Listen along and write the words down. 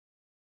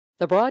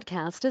The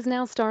broadcast is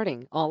now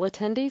starting. All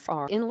attendees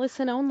are in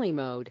listen-only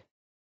mode.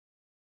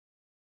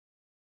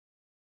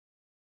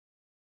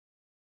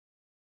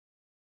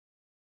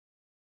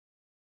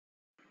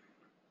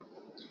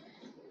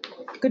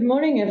 Good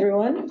morning,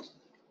 everyone.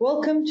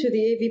 Welcome to the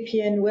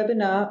AVPN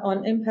webinar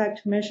on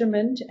impact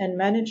measurement and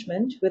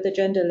management with a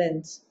gender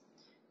lens.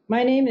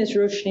 My name is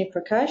Roshni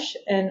Prakash,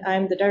 and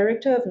I'm the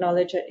Director of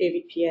Knowledge at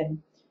AVPN.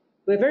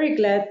 We're very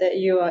glad that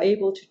you are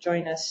able to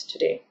join us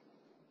today.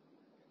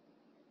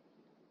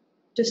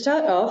 To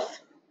start off,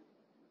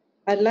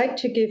 I'd like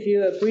to give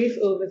you a brief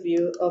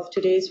overview of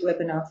today's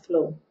webinar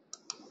flow.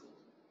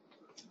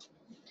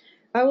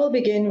 I will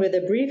begin with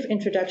a brief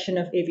introduction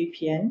of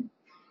AVPN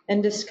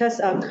and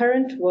discuss our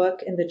current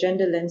work in the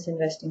gender lens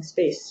investing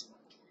space.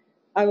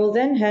 I will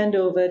then hand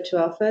over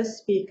to our first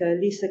speaker,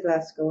 Lisa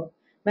Glasgow,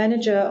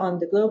 Manager on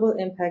the Global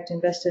Impact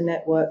Investor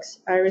Network's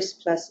IRIS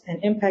Plus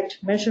and Impact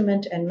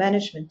Measurement and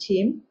Management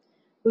team,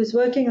 who is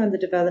working on the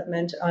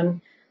development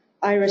on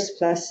IRIS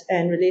Plus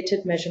and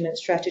related measurement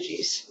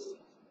strategies.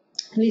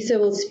 Lisa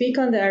will speak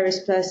on the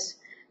IRIS Plus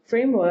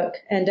framework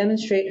and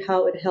demonstrate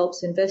how it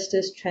helps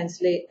investors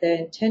translate their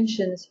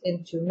intentions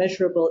into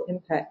measurable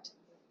impact.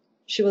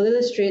 She will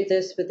illustrate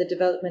this with the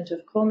development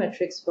of core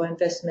metrics for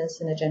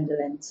investments in a gender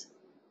lens.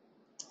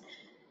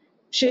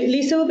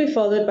 Lisa will be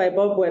followed by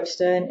Bob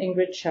Webster and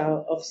Ingrid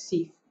Chow of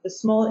SEAF, the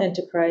Small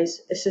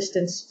Enterprise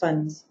Assistance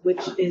Funds,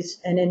 which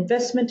is an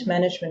investment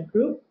management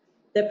group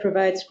that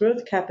provides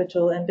growth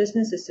capital and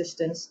business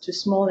assistance to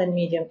small and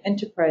medium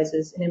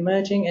enterprises in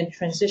emerging and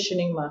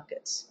transitioning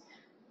markets.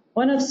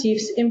 One of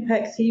SEAF's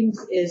impact themes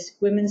is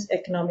women's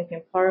economic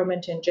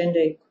empowerment and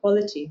gender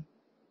equality,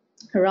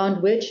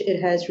 around which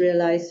it has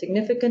realized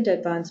significant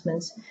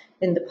advancements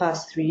in the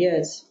past 3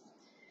 years.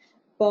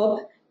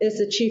 Bob is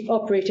the Chief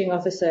Operating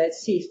Officer at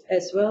SEAF,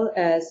 as well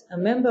as a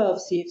member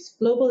of SEAF's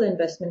Global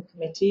Investment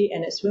Committee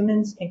and its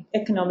Women's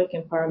Economic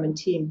Empowerment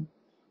team.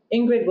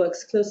 Ingrid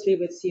works closely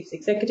with SEAF's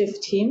executive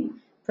team,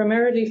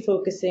 primarily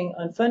focusing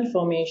on fund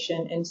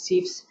formation and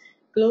SEAF's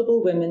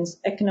Global Women's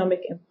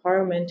Economic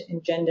Empowerment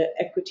and gender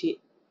equality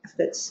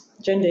efforts.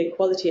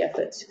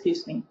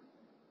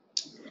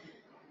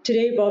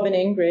 Today, Bob and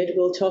Ingrid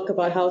will talk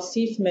about how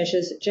SEAF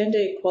measures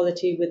gender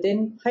equality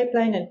within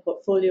pipeline and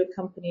portfolio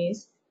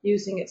companies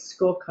using its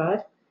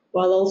scorecard,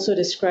 while also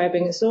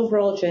describing its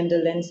overall gender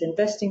lens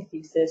investing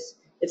thesis,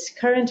 its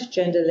current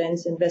gender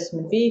lens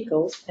investment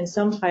vehicles, and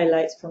some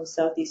highlights from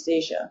Southeast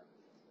Asia.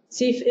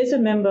 SEAF is a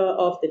member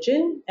of the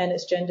GIIN and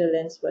its Gender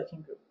Lens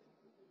Working Group.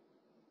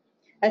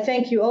 I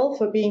thank you all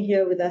for being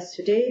here with us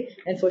today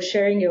and for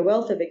sharing your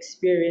wealth of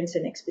experience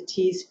and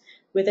expertise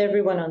with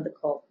everyone on the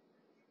call.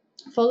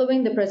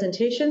 Following the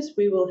presentations,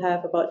 we will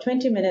have about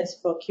 20 minutes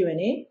for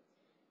Q&A,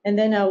 and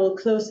then I will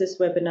close this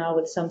webinar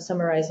with some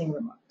summarizing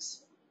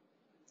remarks.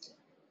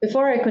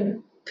 Before I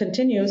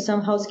continue,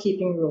 some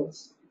housekeeping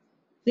rules.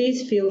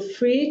 Please feel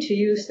free to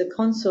use the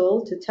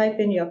console to type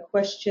in your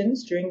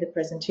questions during the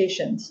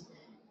presentations.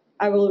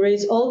 I will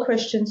raise all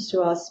questions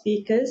to our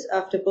speakers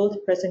after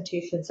both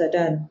presentations are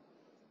done.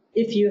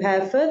 If you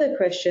have further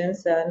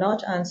questions that are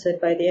not answered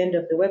by the end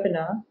of the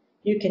webinar,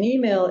 you can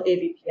email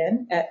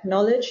AVPN at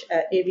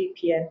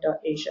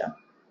knowledge@avpn.asia.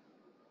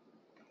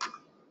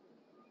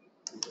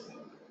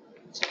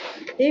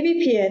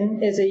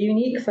 AVPN is a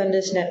unique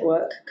funders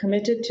network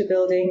committed to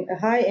building a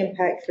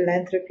high-impact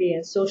philanthropy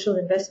and social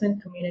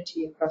investment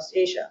community across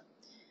Asia.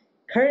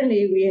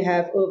 Currently, we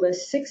have over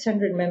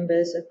 600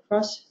 members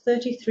across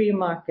 33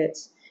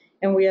 markets,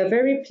 and we are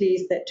very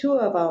pleased that 2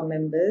 of our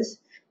members,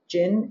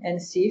 GIIN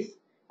and SEAF,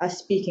 are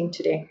speaking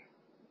today.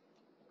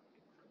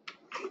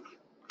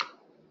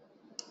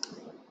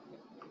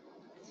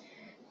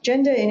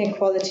 Gender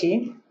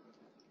inequality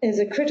is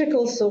a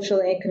critical social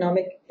and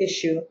economic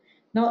issue,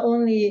 not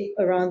only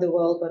around the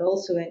world, but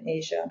also in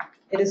Asia.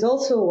 It is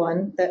also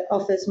one that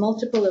offers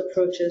multiple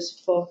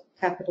approaches for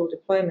capital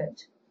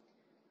deployment.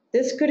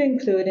 This could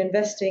include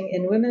investing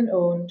in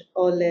women-owned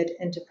or led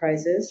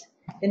enterprises,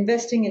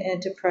 investing in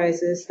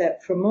enterprises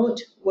that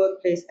promote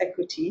workplace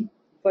equity,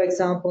 for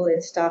example,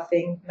 in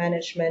staffing,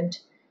 management,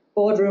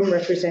 boardroom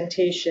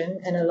representation,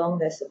 and along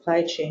their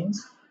supply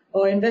chains,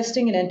 or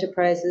investing in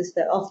enterprises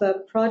that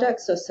offer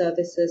products or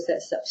services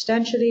that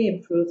substantially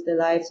improve the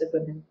lives of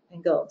women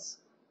and girls.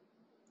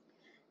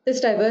 This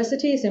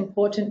diversity is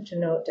important to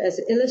note as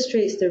it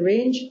illustrates the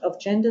range of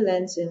gender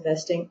lens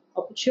investing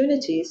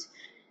opportunities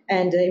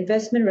and the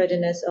investment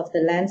readiness of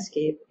the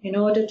landscape in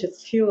order to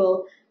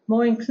fuel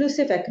more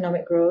inclusive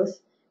economic growth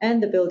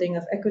and the building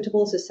of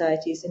equitable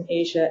societies in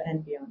Asia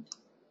and beyond.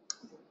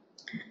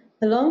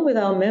 Along with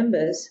our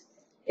members,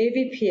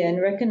 AVPN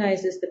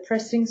recognizes the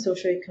pressing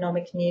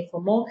socioeconomic need for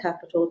more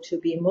capital to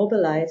be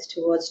mobilized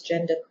towards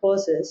gender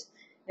causes,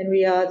 and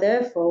we are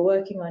therefore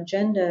working on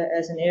gender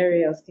as an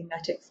area of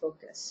thematic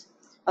focus.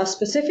 Our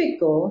specific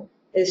goal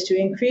is to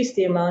increase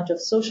the amount of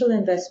social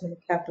investment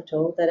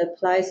capital that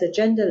applies a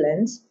gender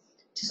lens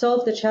to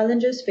solve the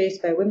challenges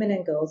faced by women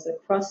and girls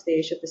across the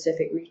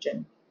Asia-Pacific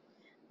region.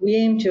 We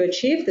aim to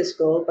achieve this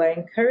goal by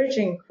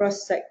encouraging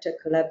cross-sector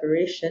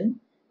collaboration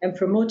and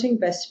promoting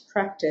best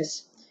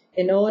practice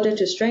in order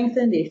to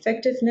strengthen the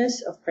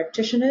effectiveness of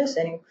practitioners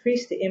and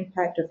increase the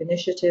impact of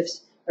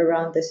initiatives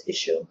around this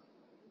issue.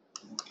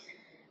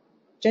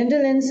 Gender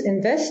lens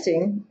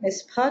investing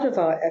is part of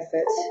our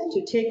efforts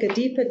to take a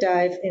deeper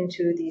dive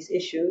into these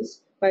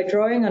issues by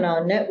drawing on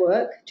our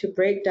network to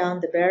break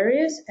down the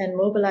barriers and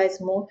mobilize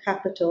more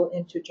capital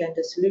into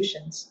gender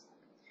solutions.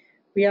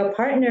 We are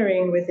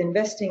partnering with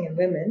Investing in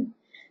Women,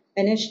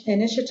 an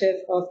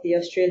initiative of the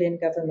Australian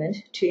government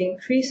to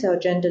increase our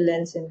gender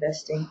lens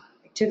investing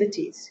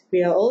activities.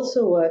 We are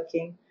also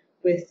working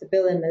with the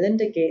Bill and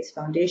Melinda Gates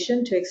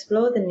Foundation to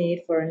explore the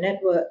need for a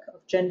network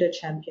of gender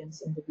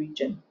champions in the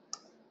region.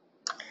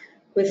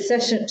 With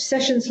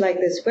sessions like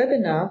this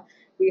webinar,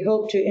 we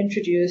hope to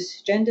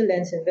introduce gender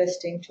lens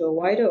investing to a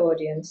wider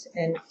audience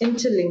and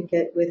interlink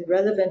it with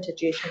relevant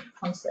adjacent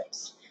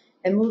concepts.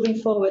 And moving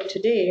forward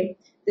today,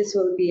 this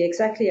will be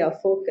exactly our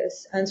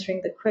focus,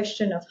 answering the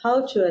question of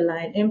how to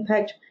align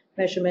impact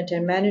measurement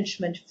and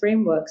management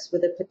frameworks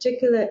with a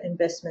particular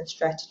investment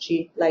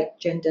strategy like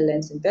gender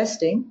lens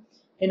investing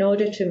in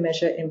order to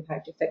measure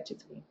impact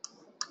effectively.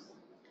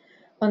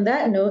 On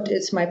that note,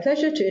 it's my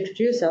pleasure to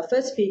introduce our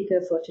first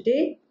speaker for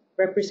today.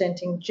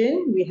 Representing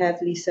GIIN, we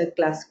have Lisa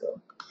Glasgow.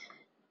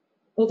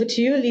 Over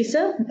to you,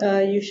 Lisa.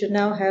 You should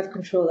now have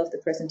control of the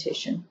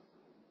presentation.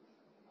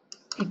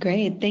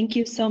 Great, thank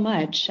you so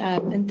much.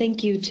 And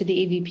thank you to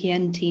the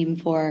AVPN team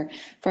for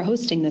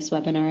hosting this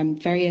webinar. I'm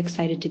very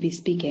excited to be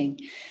speaking.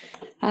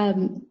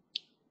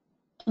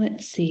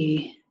 Let's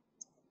see,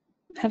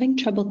 having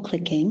trouble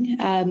clicking.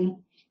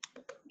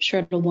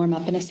 Sure it'll warm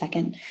up in a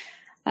second.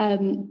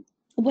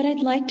 What I'd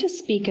like to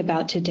speak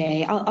about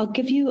today, I'll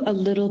give you a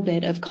little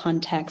bit of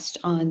context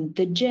on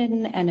the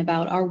GIIN and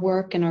about our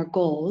work and our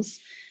goals,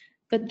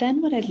 but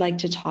then what I'd like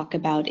to talk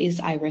about is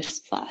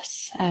IRIS+.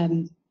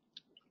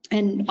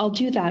 And I'll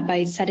do that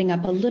by setting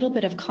up a little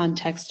bit of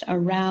context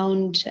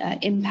around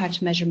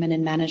impact measurement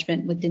and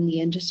management within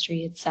the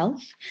industry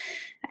itself.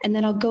 And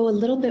then I'll go a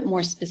little bit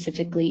more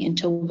specifically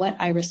into what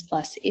IRIS+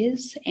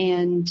 is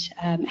and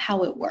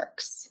how it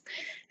works.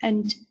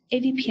 And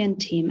AVPN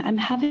team, I'm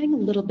having a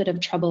little bit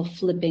of trouble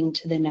flipping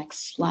to the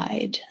next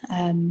slide.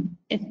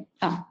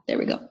 There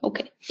we go.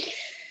 Okay.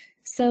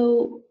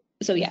 So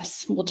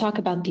yes, we'll talk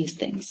about these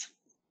things.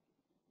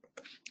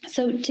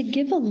 So to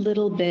give a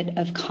little bit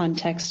of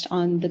context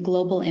on the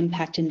Global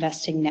Impact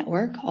Investing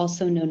Network,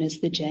 also known as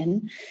the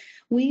GIIN,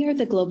 we are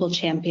the global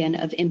champion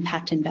of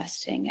impact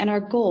investing, and our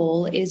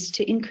goal is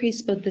to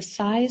increase both the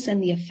size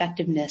and the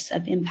effectiveness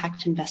of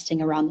impact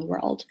investing around the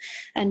world.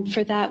 And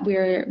for that,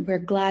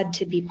 we're glad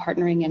to be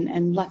partnering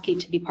and lucky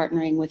to be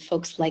partnering with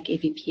folks like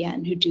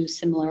AVPN who do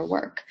similar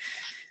work.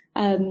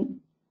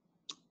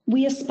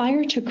 We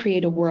aspire to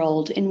create a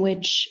world in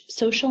which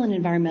social and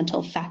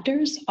environmental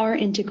factors are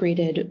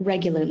integrated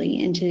regularly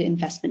into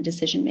investment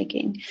decision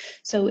making.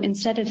 So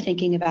instead of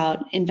thinking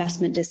about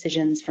investment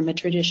decisions from a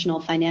traditional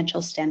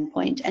financial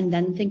standpoint and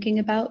then thinking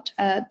about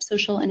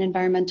social and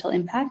environmental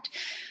impact,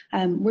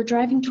 we're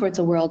driving towards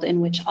a world in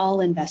which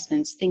all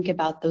investments think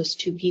about those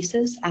two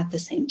pieces at the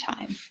same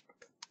time.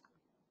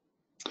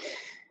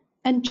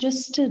 And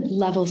just to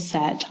level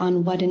set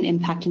on what an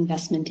impact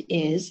investment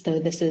is, though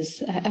this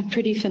is a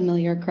pretty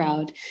familiar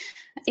crowd,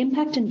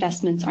 impact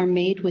investments are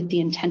made with the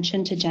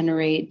intention to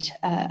generate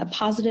a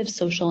positive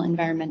social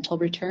environmental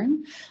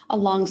return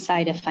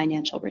alongside a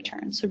financial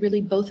return. So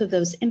really both of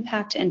those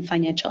impact and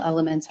financial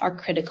elements are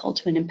critical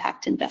to an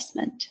impact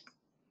investment.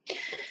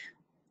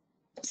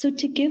 So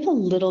to give a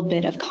little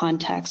bit of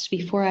context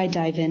before I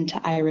dive into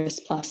IRIS+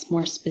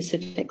 more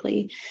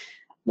specifically,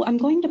 I'm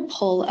going to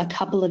pull a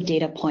couple of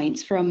data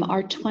points from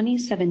our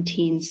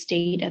 2017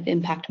 State of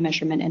Impact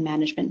Measurement and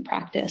Management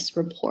Practice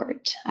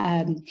report.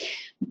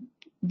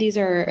 These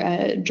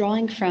are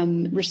drawing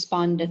from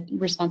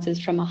responses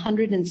from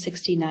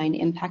 169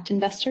 impact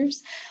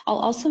investors. I'll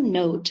also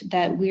note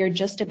that we are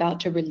just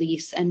about to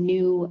release a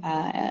new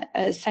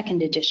a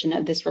second edition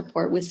of this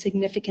report with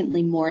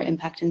significantly more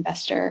impact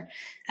investor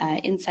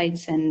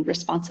insights and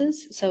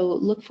responses. So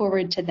look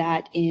forward to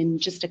that in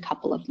just a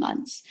couple of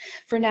months.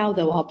 For now,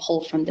 though, I'll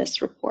pull from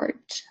this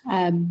report.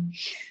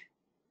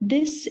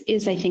 This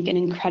is, I think, an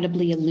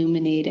incredibly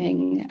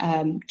illuminating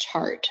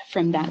chart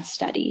from that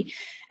study.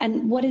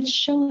 And what it's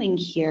showing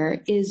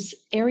here is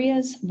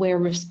areas where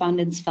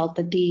respondents felt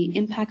that the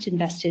impact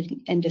invested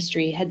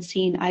industry had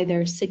seen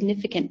either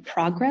significant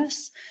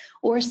progress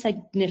or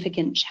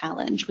significant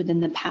challenge within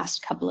the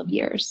past couple of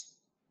years.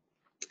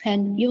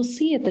 And you'll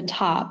see at the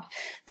top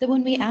that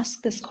when we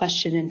asked this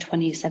question in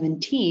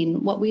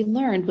 2017, what we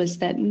learned was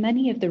that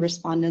many of the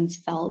respondents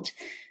felt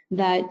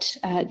that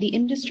the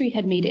industry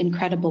had made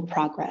incredible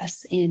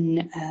progress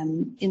in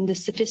the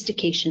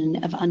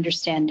sophistication of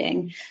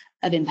understanding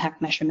of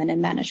impact measurement and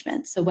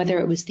management. So whether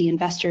it was the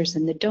investors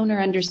and the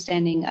donor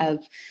understanding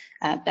of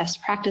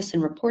best practice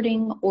in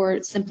reporting,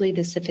 or simply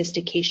the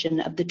sophistication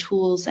of the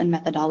tools and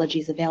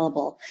methodologies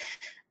available,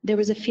 there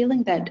was a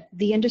feeling that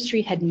the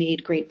industry had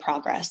made great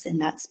progress in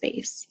that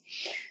space.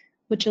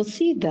 What you'll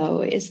see,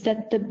 though, is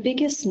that the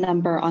biggest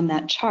number on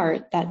that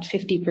chart, that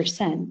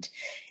 50%,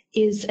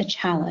 is a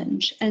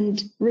challenge.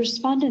 And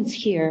respondents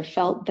here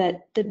felt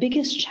that the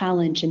biggest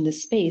challenge in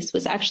this space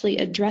was actually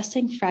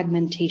addressing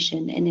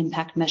fragmentation in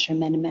impact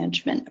measurement and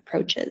management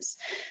approaches.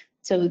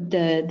 So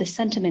the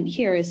sentiment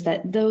here is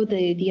that though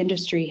the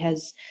industry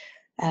has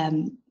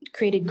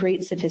created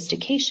great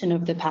sophistication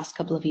over the past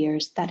couple of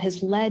years, that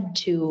has led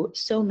to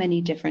so many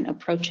different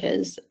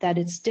approaches that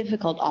it's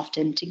difficult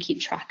often to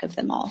keep track of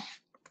them all.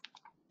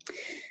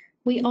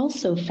 We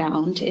also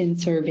found in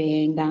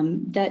surveying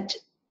them that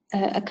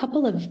a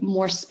couple of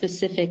more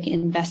specific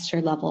investor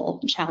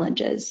level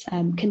challenges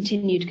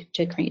continued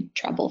to create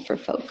trouble for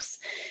folks.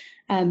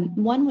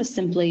 One was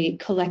simply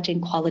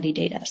collecting quality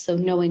data, so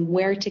knowing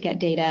where to get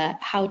data,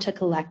 how to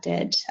collect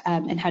it,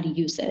 and how to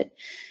use it.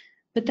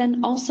 But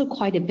then also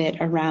quite a bit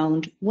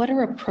around what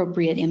are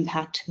appropriate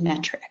impact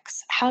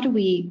metrics? How do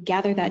we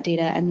gather that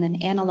data and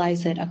then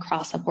analyze it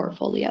across a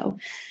portfolio?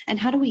 And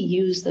how do we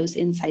use those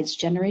insights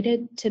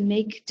generated to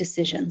make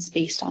decisions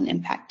based on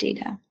impact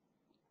data?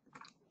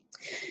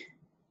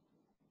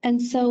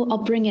 And so I'll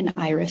bring in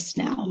IRIS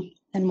now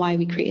and why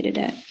we created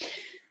it.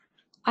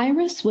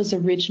 IRIS was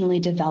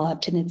originally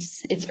developed in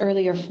its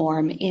earlier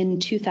form in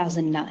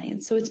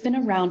 2009. So it's been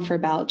around for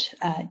about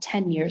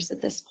 10 years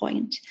at this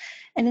point.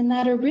 And in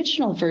that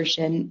original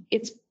version,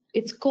 its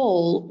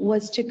goal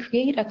was to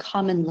create a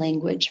common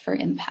language for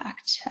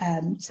impact.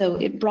 So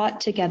it brought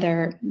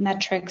together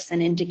metrics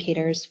and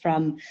indicators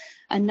from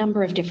a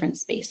number of different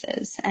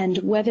spaces. And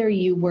whether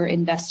you were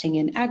investing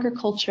in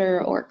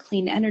agriculture or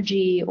clean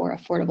energy or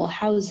affordable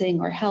housing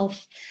or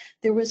health,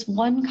 there was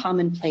one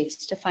common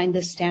place to find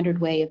the standard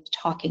way of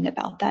talking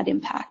about that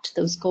impact,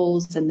 those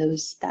goals and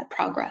that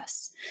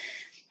progress.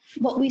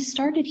 What we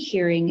started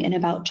hearing in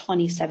about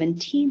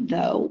 2017,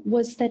 though,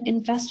 was that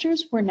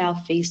investors were now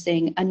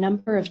facing a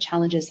number of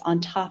challenges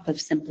on top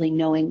of simply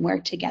knowing where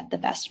to get the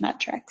best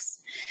metrics.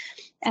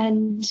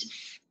 And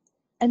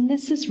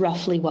this is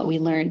roughly what we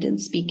learned in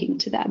speaking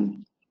to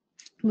them.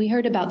 We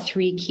heard about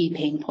 3 key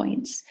pain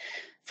points.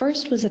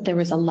 First was that there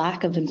was a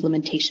lack of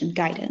implementation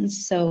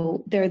guidance.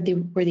 So there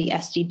were the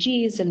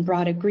SDGs and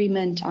broad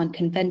agreement on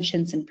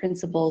conventions and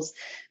principles,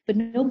 but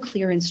no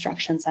clear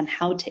instructions on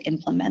how to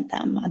implement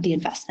them at the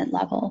investment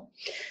level.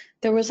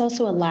 There was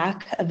also a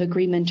lack of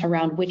agreement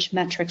around which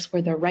metrics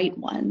were the right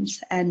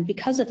ones. And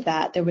because of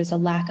that, there was a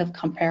lack of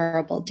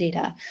comparable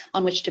data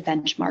on which to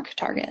benchmark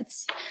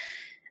targets.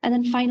 And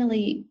then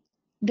finally,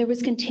 there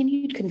was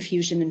continued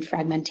confusion and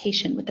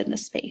fragmentation within the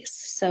space.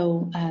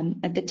 So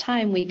at the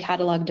time, we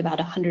cataloged about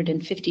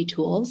 150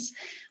 tools.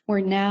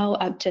 We're now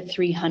up to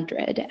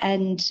 300.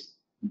 And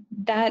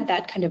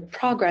that kind of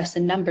progress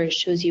in numbers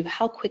shows you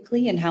how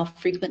quickly and how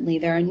frequently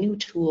there are new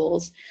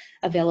tools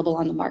available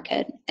on the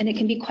market. And it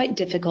can be quite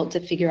difficult to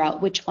figure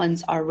out which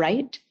ones are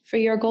right for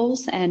your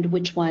goals and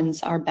which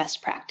ones are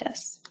best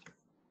practice.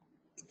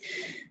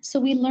 So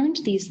we learned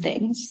these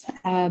things,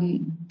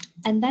 and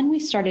then we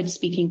started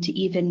speaking to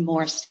even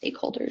more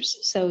stakeholders.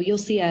 So you'll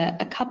see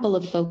a couple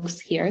of folks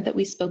here that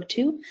we spoke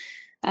to.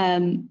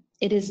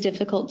 It is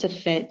difficult to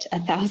fit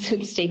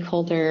 1,000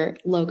 stakeholder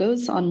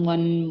logos on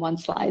one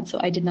slide, so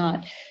I did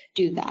not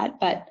do that,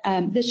 but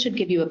this should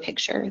give you a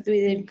picture.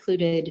 We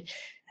included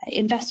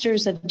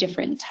investors of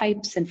different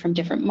types and from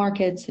different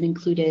markets. It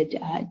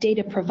included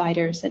data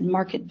providers and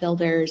market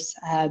builders,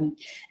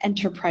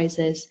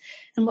 enterprises.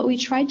 And what we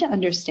tried to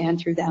understand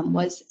through them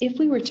was if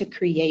we were to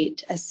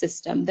create a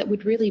system that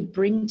would really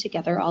bring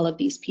together all of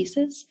these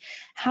pieces,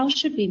 how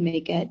should we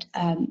make it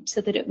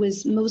so that it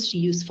was most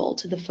useful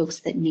to the folks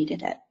that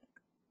needed it?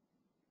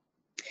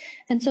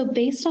 And so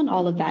based on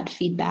all of that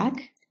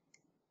feedback,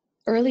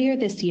 earlier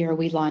this year,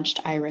 we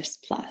launched IRIS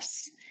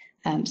Plus.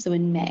 So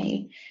in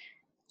May.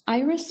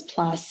 IRIS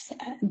Plus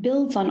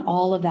builds on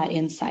all of that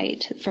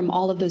insight from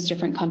all of those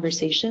different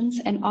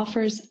conversations and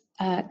offers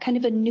kind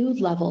of a new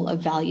level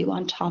of value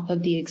on top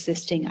of the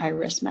existing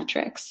IRIS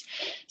metrics.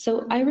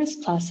 So IRIS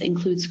Plus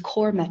includes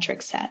core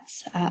metric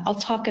sets. I'll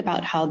talk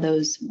about how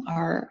those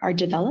are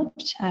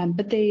developed,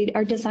 but they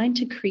are designed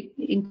to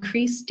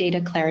increase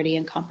data clarity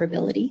and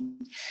comparability.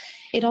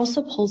 It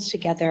also pulls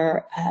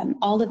together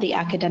all of the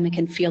academic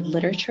and field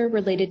literature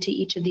related to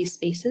each of these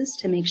spaces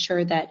to make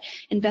sure that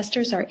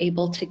investors are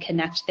able to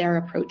connect their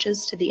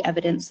approaches to the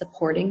evidence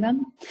supporting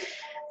them.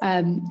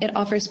 It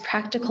offers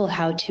practical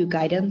how-to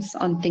guidance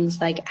on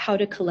things like how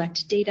to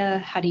collect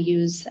data, how to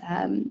use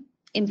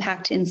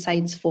impact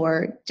insights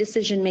for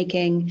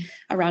decision-making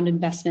around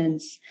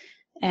investments,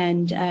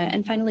 and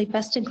finally,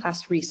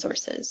 best-in-class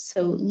resources.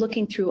 So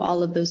looking through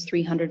all of those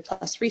 300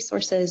 plus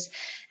resources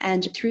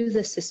and through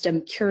the system,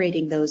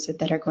 curating those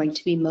that are going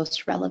to be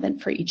most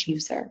relevant for each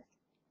user.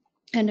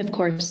 And of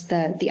course,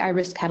 the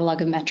IRIS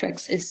catalog of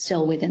metrics is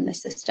still within the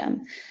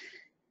system.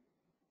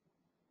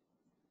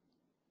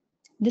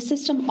 The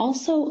system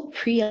also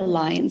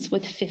pre-aligns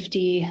with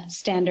 50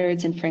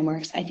 standards and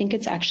frameworks. I think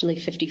it's actually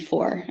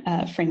 54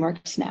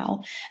 frameworks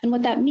now. And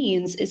what that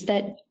means is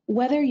that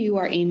whether you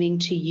are aiming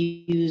to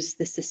use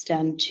the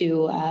system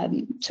to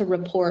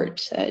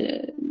report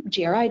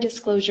GRI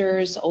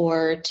disclosures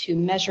or to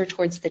measure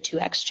towards the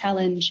 2X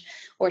challenge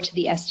or to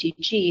the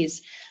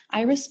SDGs,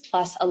 Iris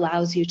Plus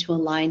allows you to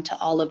align to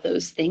all of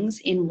those things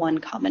in one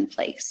common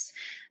place.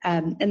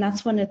 And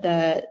that's one of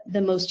the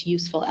most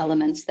useful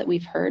elements that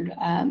we've heard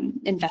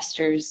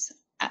investors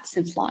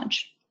since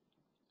launch.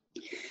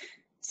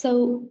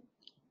 So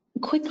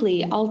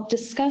quickly, I'll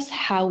discuss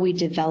how we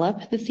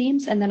develop the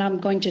themes, and then I'm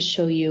going to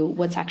show you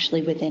what's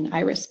actually within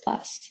Iris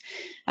Plus.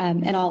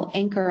 And I'll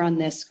anchor on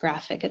this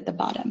graphic at the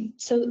bottom.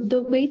 So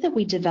the way that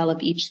we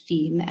develop each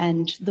theme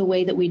and the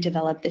way that we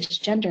develop this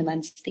gender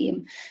lens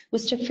theme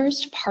was to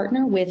first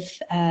partner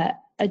with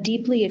a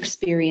deeply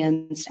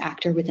experienced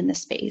actor within the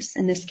space,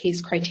 in this case,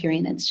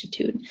 Criterion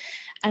Institute.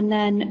 And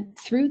then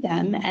through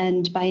them,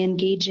 and by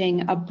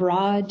engaging a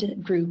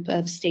broad group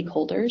of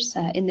stakeholders,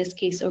 in this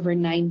case, over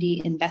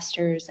 90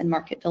 investors and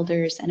market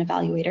builders and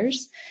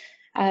evaluators,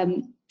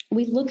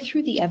 we look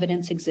through the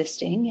evidence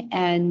existing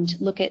and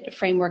look at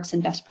frameworks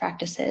and best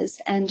practices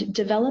and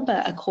develop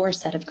a core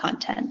set of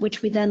content,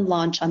 which we then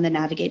launch on the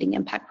Navigating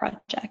Impact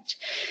Project.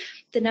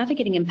 The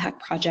Navigating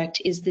Impact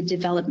Project is the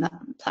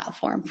development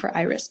platform for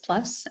Iris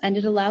Plus, and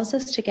it allows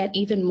us to get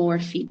even more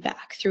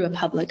feedback through a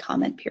public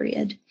comment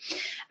period.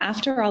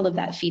 After all of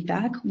that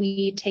feedback,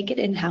 we take it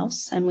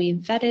in-house and we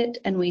vet it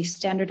and we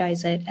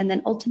standardize it and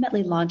then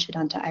ultimately launch it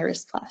onto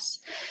Iris Plus.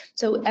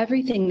 So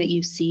everything that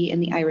you see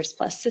in the Iris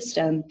Plus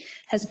system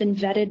has been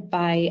vetted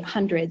by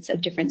hundreds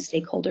of different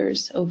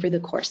stakeholders over the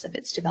course of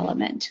its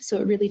development. So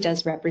it really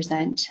does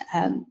represent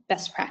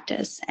best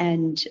practice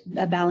and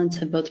a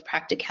balance of both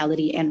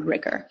practicality and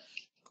rigor.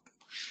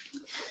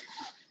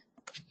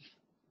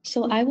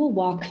 So I will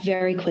walk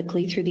very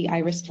quickly through the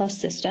Iris Plus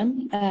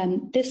system.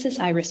 This is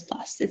Iris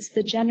Plus. It's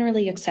the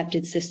generally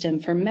accepted system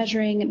for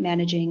measuring,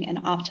 managing, and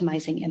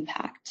optimizing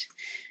impact.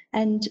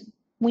 And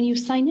when you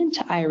sign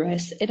into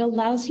Iris, it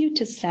allows you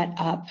to set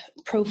up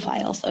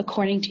profiles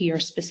according to your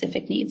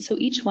specific needs. So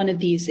each one of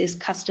these is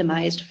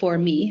customized for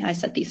me. I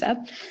set these up,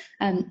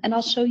 and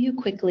I'll show you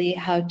quickly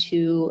how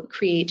to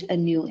create a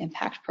new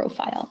impact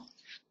profile,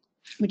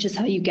 which is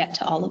how you get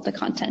to all of the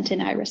content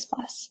in Iris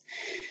Plus.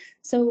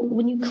 So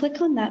when you click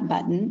on that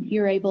button,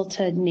 you're able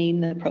to name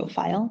the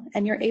profile,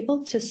 and you're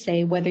able to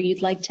say whether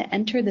you'd like to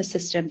enter the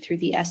system through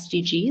the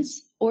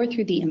SDGs or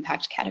through the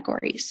impact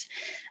categories.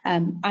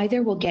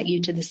 Either will get you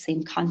to the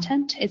same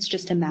content. It's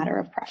just a matter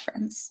of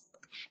preference.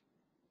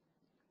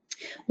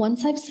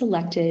 Once I've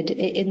selected,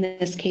 in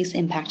this case,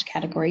 impact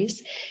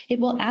categories, it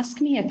will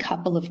ask me a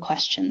couple of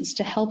questions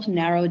to help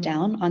narrow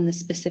down on the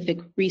specific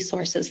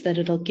resources that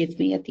it'll give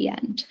me at the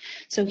end.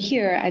 So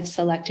here I've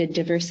selected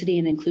diversity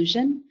and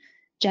inclusion,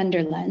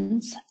 gender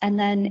lens, and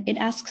then it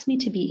asks me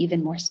to be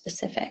even more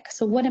specific.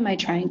 So what am I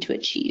trying to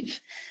achieve?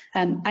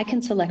 I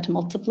can select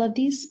multiple of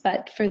these,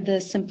 but for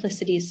the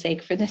simplicity's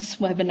sake for this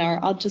webinar,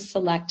 I'll just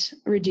select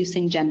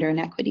reducing gender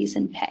inequities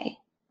in pay.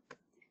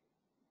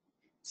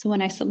 So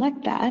when I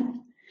select that,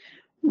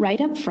 right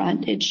up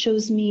front, it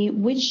shows me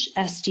which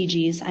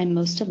SDGs I'm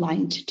most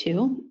aligned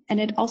to, and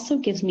it also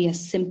gives me a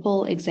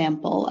simple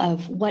example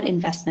of what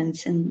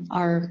investments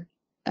are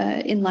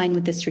in line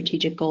with the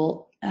strategic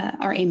goal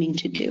are aiming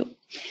to do.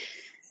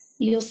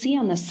 You'll see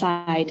on the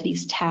side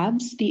these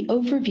tabs. The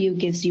overview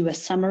gives you a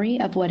summary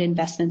of what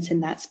investments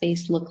in that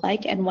space look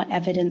like and what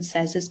evidence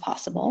says is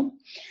possible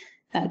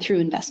through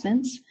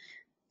investments.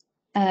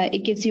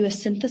 It gives you a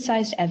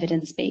synthesized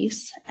evidence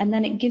base, and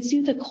then it gives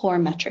you the core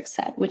metric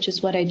set, which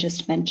is what I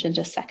just mentioned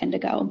a second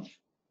ago.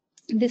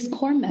 This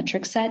core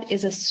metric set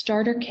is a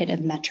starter kit of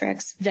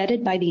metrics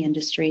vetted by the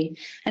industry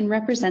and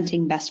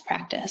representing best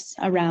practice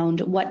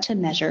around what to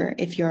measure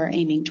if you're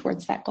aiming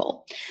towards that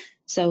goal.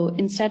 So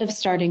instead of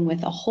starting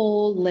with a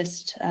whole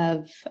list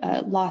of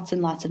lots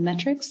and lots of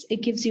metrics,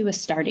 it gives you a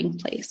starting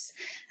place.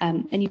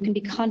 And you can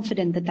be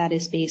confident that that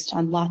is based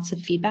on lots of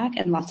feedback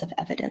and lots of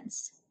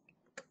evidence.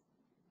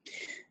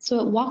 So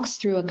it walks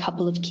through a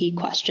couple of key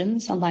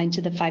questions aligned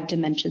to the 5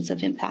 dimensions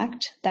of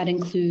impact. That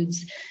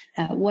includes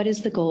what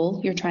is the goal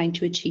you're trying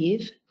to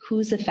achieve,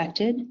 who's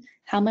affected,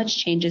 how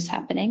much change is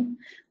happening,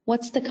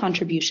 what's the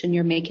contribution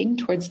you're making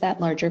towards that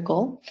larger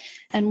goal,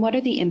 and what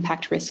are the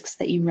impact risks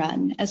that you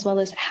run, as well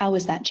as how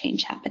is that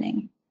change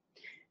happening.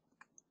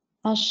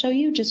 I'll show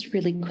you just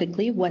really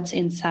quickly what's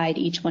inside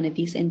each one of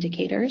these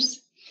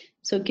indicators.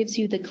 So it gives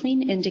you the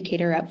clean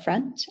indicator up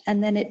front,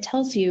 and then it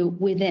tells you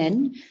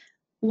within,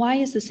 why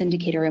is this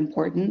indicator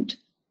important?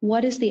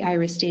 What is the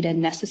IRIS data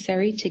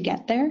necessary to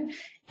get there?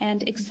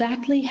 And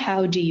exactly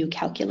how do you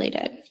calculate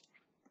it?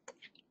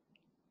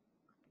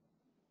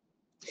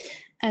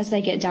 As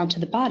I get down to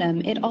the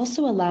bottom, it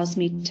also allows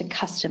me to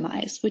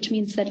customize, which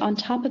means that on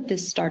top of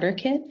this starter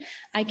kit,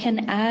 I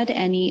can add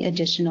any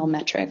additional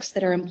metrics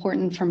that are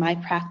important for my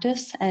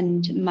practice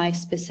and my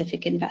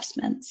specific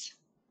investments.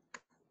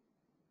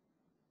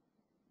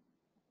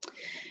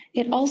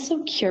 It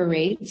also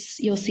curates,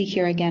 you'll see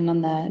here again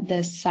on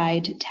the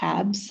side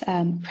tabs,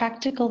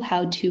 practical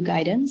how-to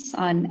guidance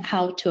on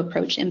how to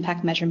approach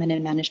impact measurement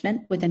and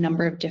management with a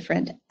number of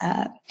different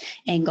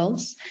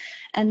angles,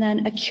 and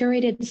then a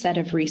curated set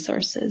of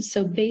resources.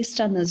 So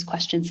based on those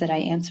questions that I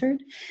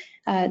answered,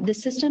 The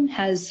system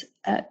has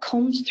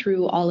combed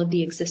through all of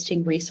the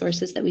existing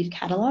resources that we've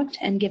cataloged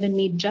and given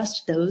me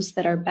just those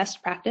that are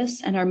best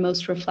practice and are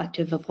most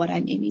reflective of what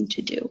I'm aiming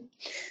to do.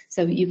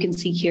 So you can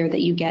see here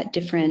that you get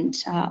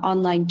different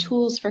online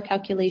tools for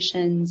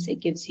calculations.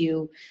 It gives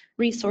you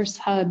resource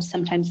hubs.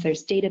 Sometimes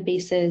there's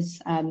databases.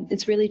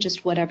 It's really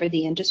just whatever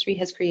the industry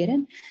has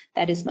created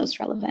that is most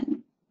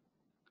relevant.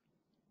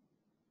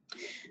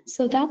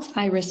 So that's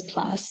IRIS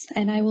Plus,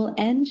 and I will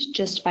end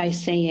just by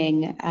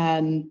saying,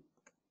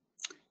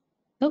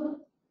 oh,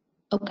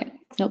 okay,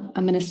 nope,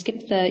 I'm going to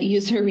skip the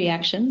user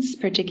reactions,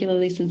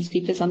 particularly since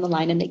Steve is on the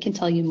line and they can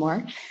tell you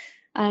more.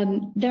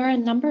 There are a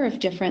number of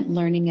different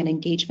learning and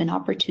engagement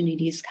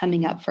opportunities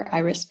coming up for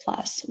IRIS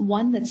Plus.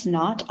 One that's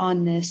not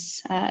on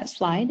this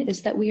slide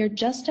is that we are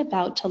just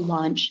about to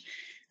launch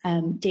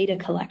data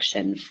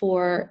collection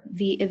for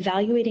the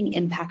Evaluating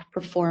Impact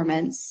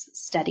Performance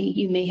study.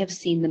 You may have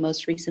seen the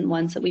most recent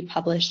ones that we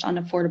published on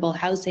affordable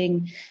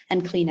housing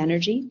and clean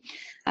energy.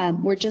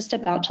 We're just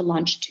about to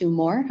launch 2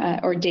 more,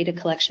 or data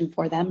collection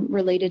for them,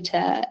 related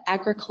to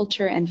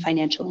agriculture and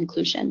financial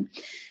inclusion.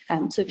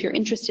 So if you're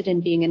interested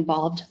in being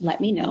involved, let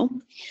me know.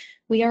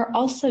 We are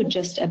also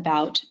just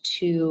about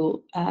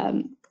to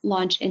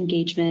launch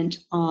engagement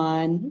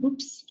on,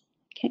 oops,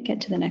 can't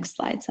get to the next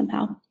slide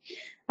somehow.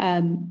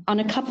 On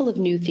a couple of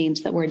new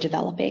themes that we're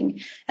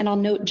developing. And I'll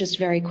note just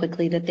very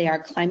quickly that they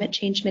are climate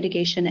change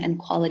mitigation and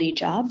quality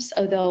jobs,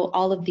 although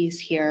all of these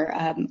here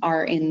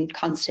are in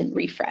constant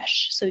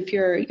refresh. So if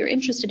you're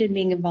interested in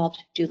being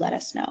involved, do let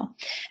us know.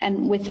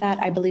 And with that,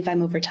 I believe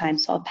I'm over time,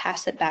 so I'll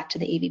pass it back to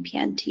the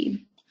AVPN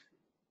team.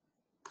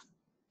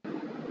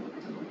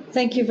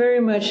 Thank you very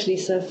much,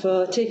 Lisa,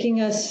 for taking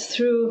us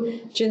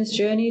through GIIN's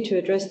journey to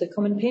address the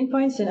common pain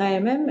points in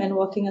IMM and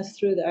walking us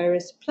through the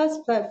IRIS Plus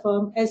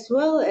platform, as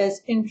well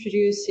as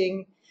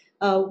introducing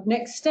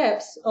next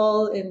steps,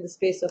 all in the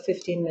space of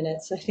 15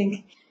 minutes. I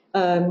think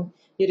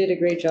you did a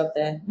great job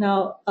there.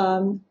 Now,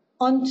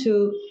 on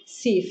to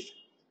CEIF.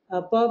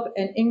 Bob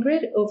and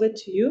Ingrid, over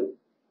to you.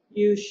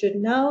 You should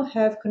now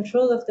have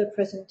control of the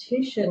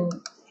presentation,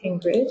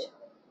 Ingrid.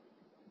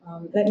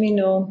 Let me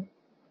know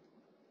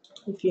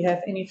if you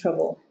have any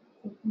trouble.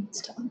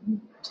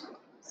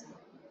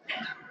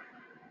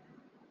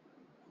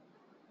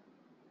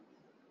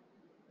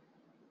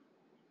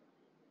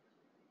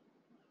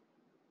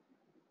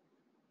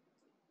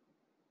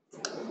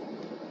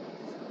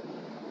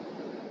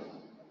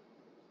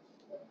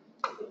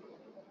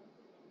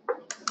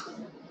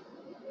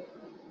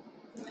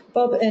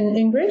 Bob and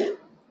Ingrid?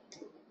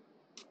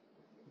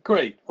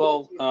 Great.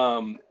 Well,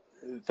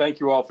 thank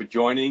you all for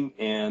joining,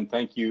 and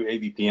thank you,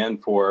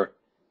 AVPN, for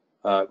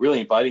really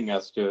inviting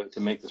us to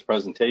make this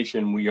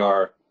presentation. We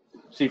are,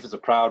 CEIF is a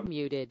proud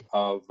Muted.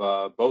 of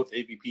both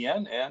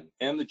AVPN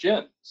and the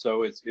GIIN.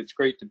 So it's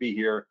great to be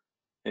here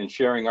and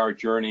sharing our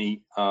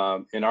journey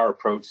and our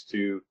approach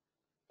to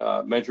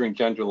measuring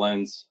gender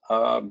lens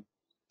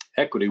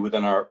equity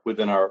within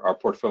our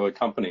portfolio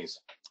companies.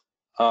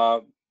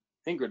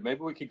 Ingrid, maybe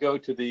we could go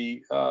to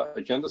the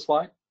agenda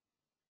slide.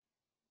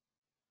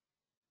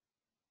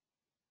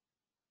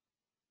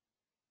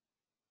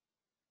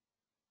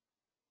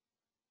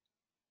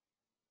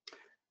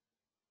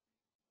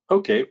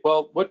 Okay,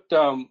 well,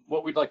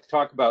 what we'd like to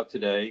talk about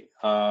today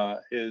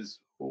is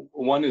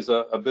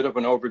a bit of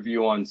an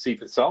overview on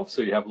CEIF itself,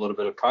 so you have a little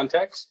bit of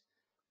context.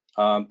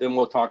 Then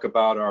we'll talk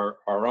about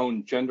our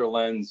own gender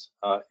lens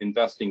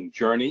investing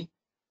journey.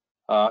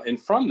 And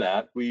from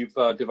that, we've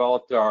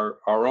developed our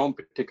own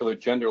particular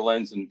gender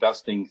lens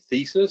investing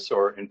thesis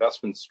or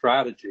investment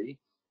strategy.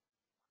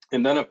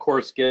 And then, of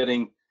course,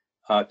 getting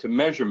to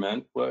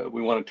measurement,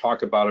 we want to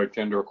talk about our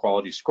gender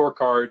equality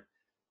scorecard,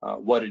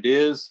 what it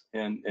is,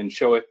 and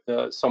show it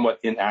somewhat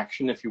in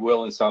action, if you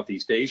will, in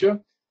Southeast Asia,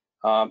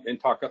 and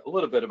talk a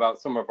little bit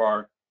about some of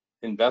our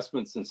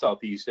investments in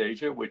Southeast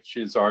Asia, which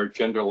is our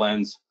Gender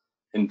Lens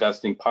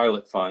Investing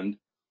Pilot Fund,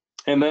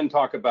 and then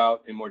talk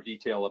about in more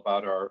detail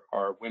about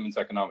our Women's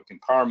Economic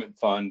Empowerment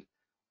Fund,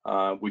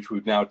 which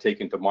we've now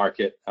taken to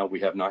market. We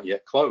have not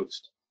yet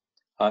closed.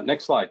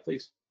 Next slide,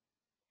 please.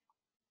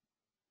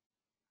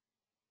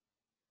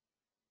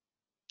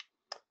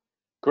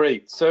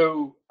 Great.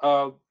 So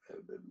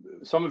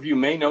some of you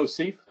may know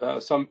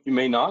CEIF, some you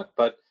may not,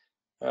 but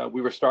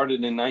we were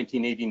started in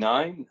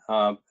 1989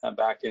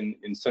 back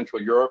in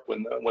Central Europe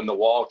when the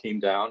wall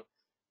came down.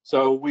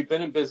 So we've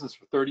been in business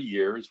for 30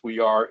 years. We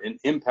are an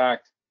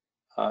impact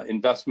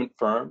investment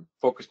firm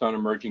focused on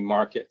emerging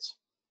markets.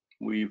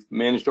 We've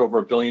managed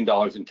over $1 billion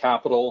in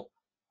capital.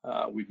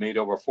 We've made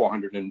over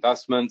 400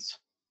 investments,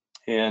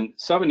 and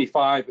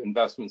 75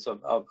 investments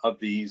of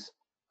these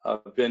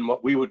have been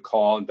what we would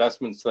call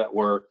investments that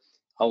were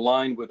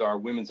aligned with our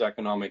women's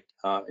economic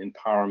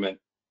empowerment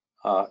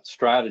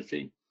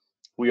strategy.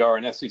 We are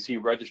an SEC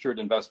registered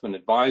investment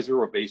advisor.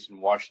 We're based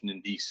in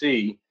Washington,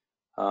 D.C.,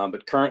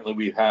 but currently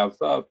we have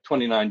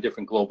 29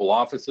 different global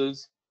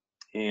offices,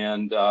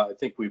 and I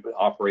think we've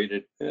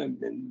operated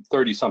in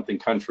 30-something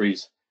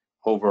countries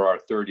over our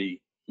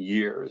 30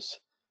 years.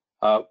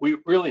 We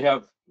really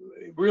have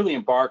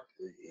embarked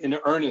in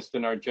earnest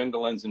in our Gender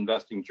Lens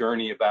investing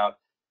journey about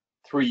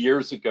 3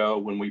 years ago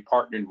when we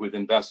partnered with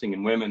Investing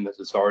in Women, that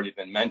has already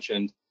been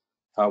mentioned,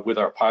 with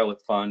our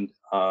pilot fund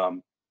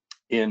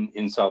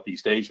in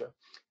Southeast Asia.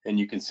 And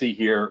you can see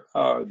here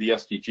the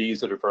SDGs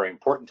that are very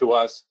important to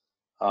us.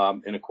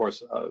 And of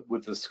course,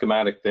 with the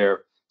schematic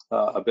there,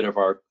 a bit of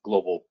our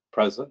global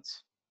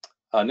presence.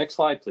 Next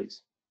slide,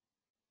 please.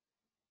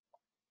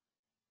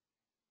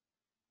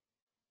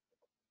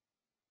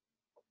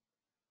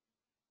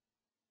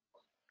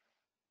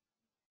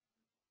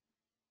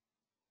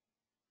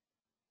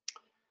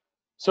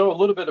 So a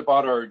little bit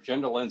about our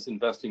Gender Lens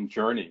investing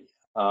journey.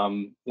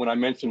 When I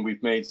mentioned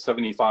we've made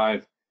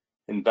 75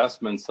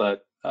 investments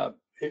that,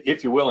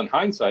 if you will, in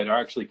hindsight, are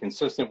actually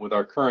consistent with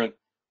our current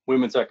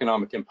women's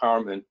economic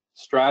empowerment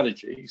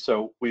strategy.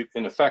 So we've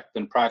in effect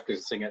been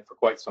practicing it for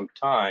quite some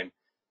time.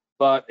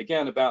 But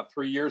again, about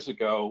 3 years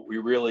ago, we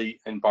really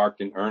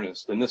embarked in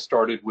earnest. And this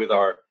started with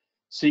our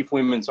SEAF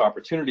Women's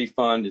Opportunity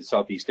Fund in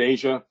Southeast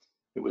Asia.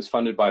 It was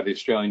funded by the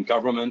Australian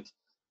government.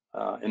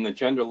 And the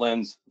Gender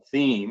Lens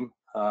theme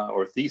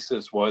or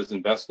thesis was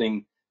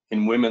investing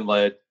in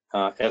women-led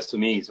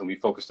SMEs. And we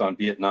focused on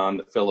Vietnam,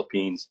 the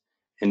Philippines,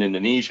 and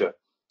Indonesia.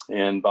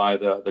 And by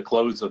the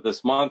close of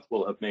this month,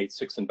 we'll have made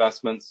 6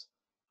 investments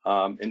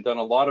and done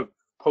a lot of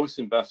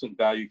post-investment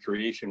value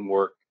creation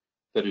work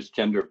that is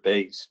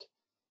gender-based.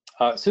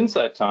 Since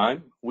that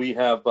time, we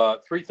have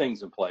 3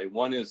 things in play.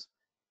 One is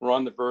we're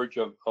on the verge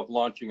of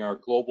launching our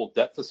global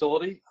debt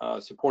facility,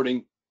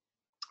 supporting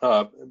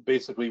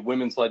basically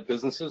women's-led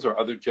businesses or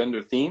other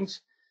gender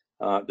themes.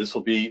 This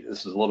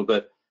is a little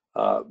bit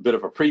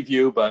of a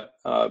preview, but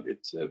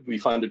it's be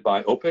funded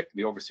by OPIC,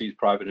 the Overseas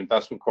Private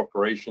Investment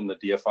Corporation, the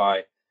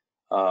DFI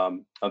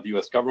of the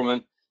U.S.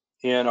 government,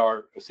 and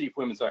our SEAF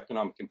Women's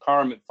Economic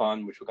Empowerment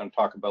Fund, which we're going to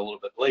talk about a little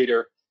bit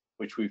later,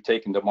 which we've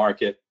taken to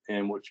market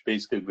and which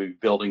basically we'll be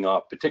building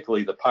up,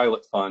 particularly the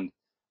pilot fund,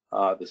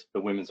 the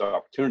Women's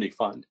Opportunity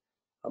Fund.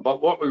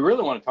 But what we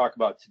really want to talk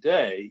about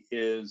today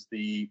is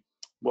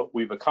what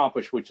we've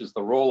accomplished, which is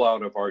the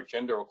rollout of our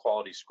gender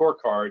equality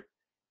scorecard,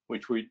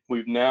 which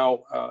we've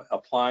now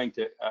applying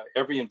to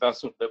every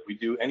investment that we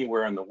do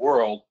anywhere in the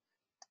world,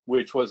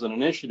 which was an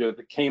initiative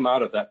that came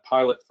out of that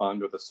pilot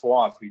fund, or the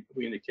SWAF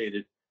we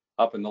indicated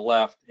up in the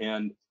left.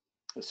 And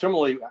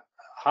similarly,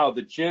 how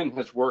the GIIN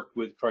has worked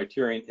with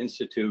Criterion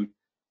Institute.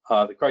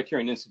 The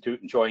Criterion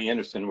Institute and Joy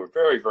Anderson were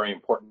very, very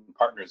important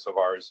partners of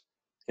ours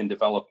in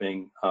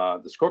developing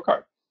the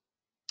scorecard.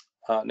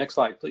 Next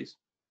slide, please.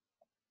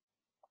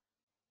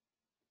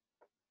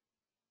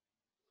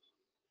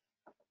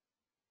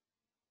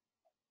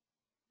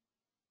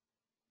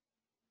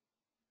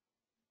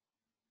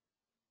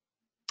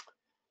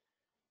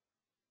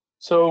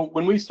 So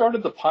when we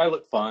started the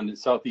pilot fund in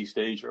Southeast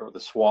Asia, or the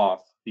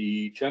SWAF,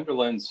 the Gender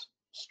Lens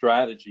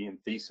strategy and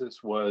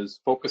thesis was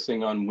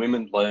focusing on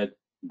women-led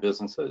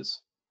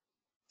businesses.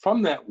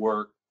 From that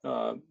work,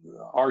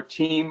 our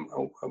team,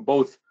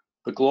 both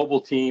the global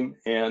team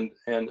and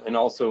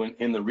also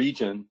in the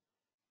region,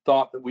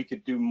 thought that we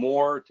could do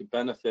more to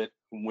benefit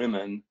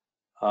women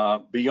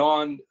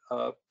beyond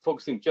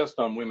focusing just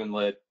on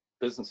women-led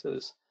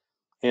businesses.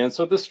 And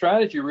so this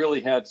strategy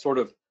really had sort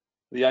of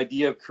the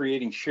idea of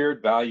creating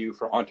shared value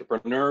for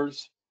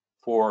entrepreneurs,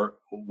 for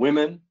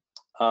women,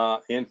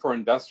 and for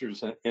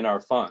investors in our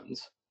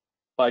funds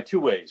by 2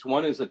 ways.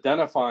 One is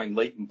identifying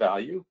latent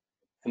value.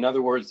 In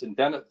other words,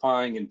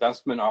 identifying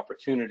investment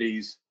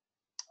opportunities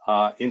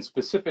in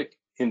specific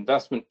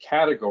investment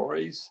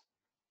categories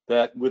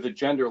that with a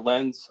gender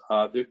lens,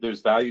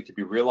 there's value to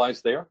be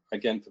realized there,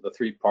 again, for the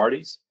 3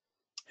 parties.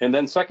 And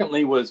then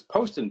secondly was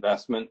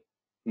post-investment,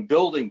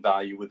 building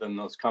value within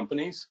those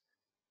companies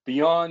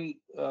beyond,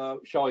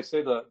 shall I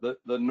say, the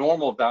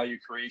normal value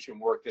creation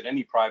work that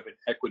any private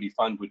equity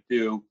fund would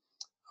do.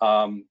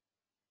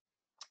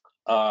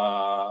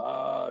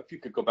 If you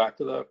could go back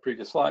to the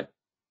previous slide.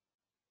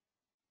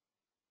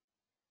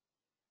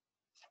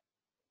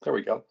 There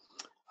we go.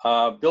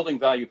 Building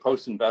value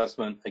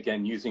post-investment,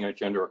 again, using a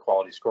gender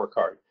equality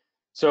scorecard.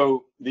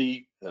 So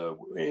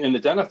in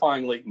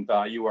identifying latent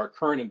value, our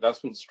current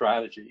investment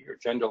strategy, or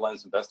gender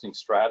lens investing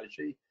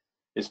strategy,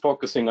 is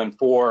focusing on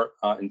 4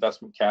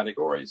 investment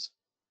categories.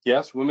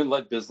 Yes,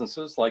 women-led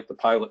businesses like the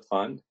pilot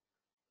fund.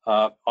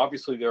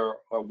 Obviously, there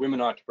are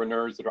women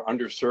entrepreneurs that are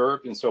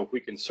underserved, and so if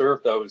we can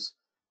serve those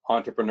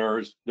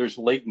entrepreneurs, there's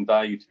latent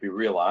value to be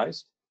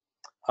realized.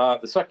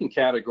 The second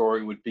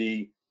category would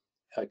be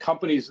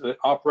companies that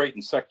operate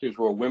in sectors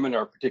where women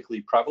are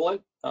particularly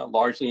prevalent,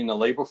 largely in the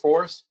labor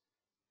force.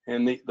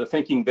 And the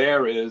thinking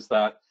there is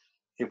that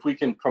if we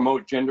can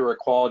promote gender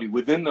equality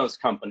within those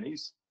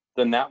companies,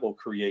 then that will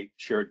create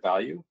shared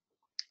value.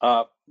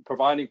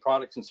 Providing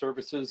products and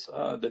services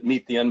that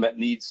meet the unmet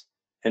needs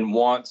and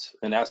wants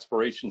and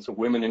aspirations of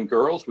women and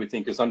girls, we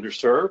think is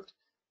underserved.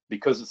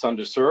 Because it's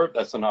underserved,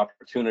 that's an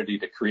opportunity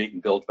to create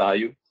and build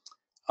value.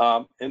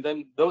 And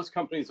then those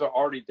companies are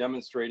already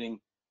demonstrating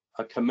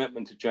a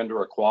commitment to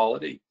gender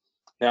equality.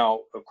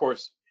 Now, of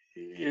course,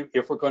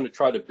 if we're going to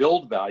try to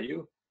build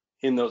value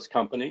in those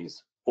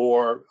companies,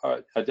 or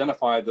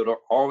identify that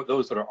are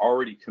those that are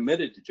already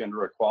committed to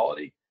gender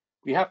equality,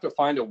 we have to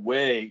find a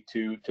way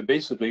to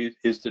basically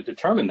is to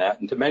determine that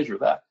and to measure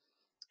that.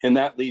 And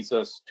that leads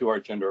us to our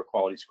gender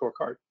equality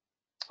scorecard.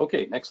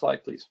 Okay, next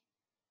slide, please.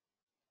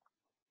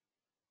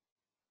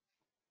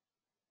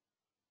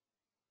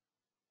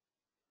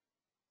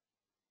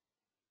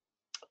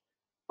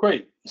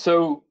 Great.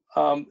 So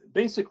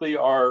basically,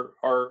 our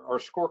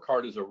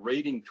scorecard is a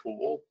rating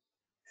tool,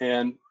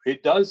 and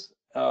it does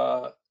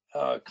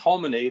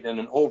culminate in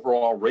an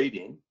overall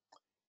rating,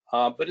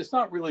 but it's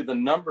not really the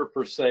number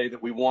per se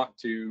that we want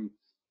to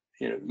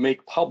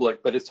make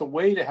public, but it's a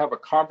way to have a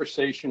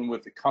conversation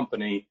with the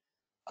company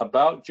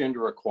about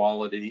gender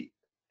equality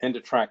and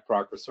to track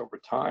progress over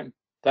time.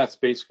 That's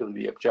basically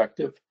the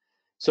objective.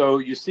 So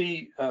you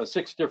see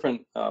 6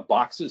 different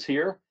boxes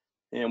here,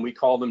 and we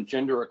call them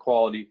gender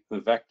equality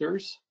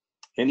vectors.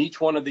 And each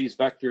one of these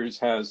vectors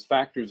has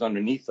factors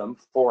underneath them,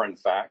 4 in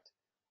fact,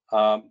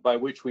 by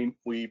which we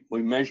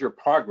measure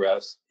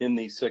progress in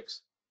these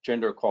 6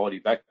 gender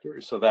equality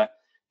vectors. So that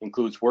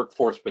includes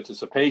workforce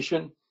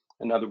participation,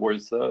 in other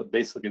words,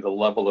 basically the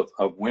level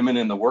of women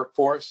in the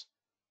workforce.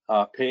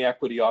 Pay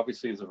equity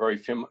obviously is a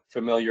very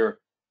familiar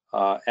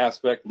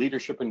aspect.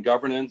 Leadership and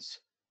governance,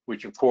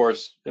 which of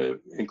course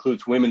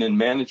includes women in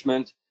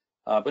management,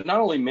 but not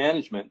only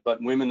management,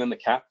 but women in the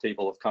cap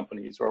table of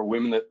companies, or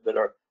women that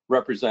are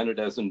represented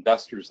as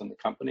investors in the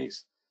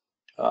companies.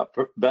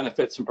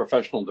 Benefits and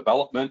professional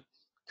development,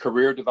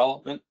 career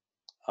development,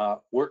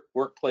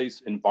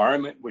 workplace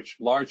environment, which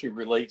largely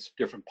relates to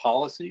different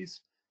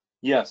policies.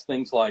 Yes,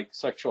 things like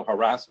sexual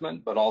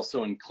harassment, but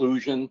also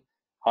inclusion,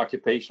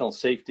 occupational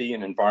safety,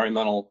 and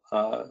environment.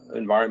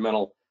 And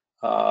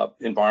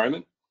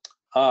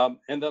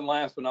then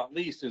last but not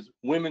least is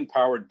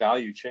women-powered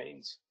value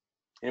chains.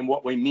 And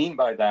what we mean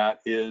by that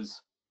is,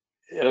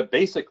 at a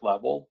basic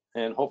level,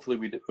 and hopefully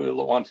we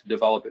want to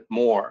develop it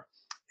more,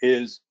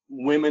 is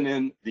women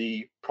in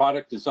the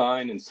product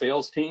design and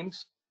sales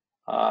teams,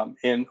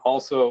 and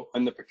also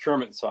on the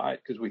procurement side,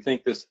 because we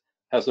think this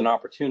has an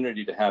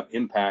opportunity to have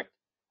impact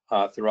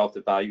throughout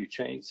the value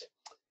chains.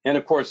 And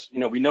of course,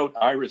 we note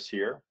IRIS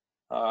here.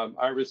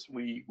 IRIS,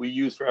 we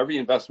use for every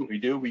investment we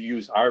do, we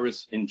use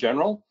IRIS in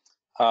general,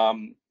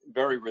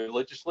 very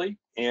religiously.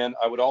 And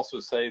I would also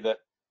say that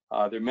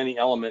there are many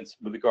elements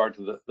with regard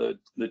to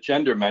the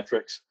gender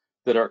metrics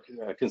that are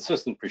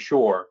consistent for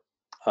sure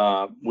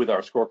with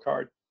our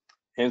scorecard.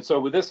 And so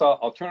with this,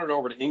 I'll turn it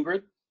over to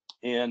Ingrid.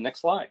 And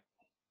next slide.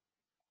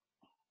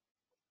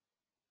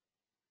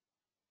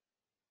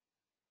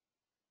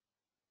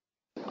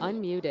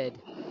 Unmuted.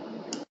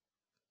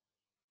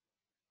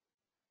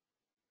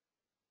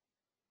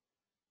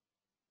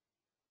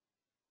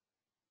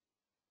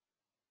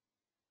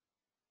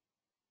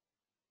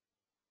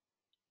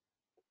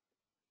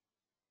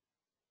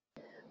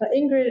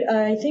 Ingrid,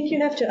 I think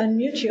you have to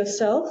unmute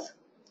yourself.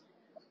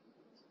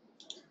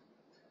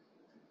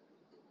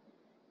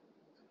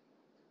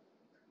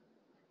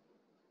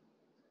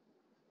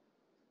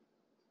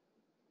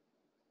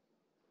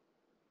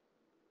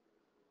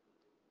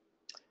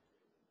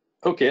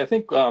 Okay, I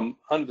think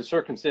under the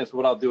circumstance,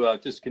 what I'll do, I'll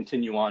just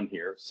continue on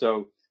here.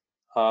 So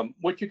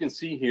what you can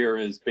see here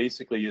is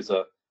basically is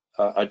a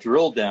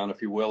drill down,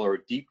 if you will, or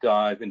a deep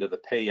dive into the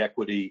pay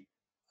equity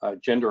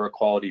gender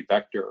equality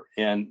vector.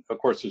 And of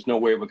course, there's no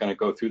way we're going to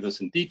go through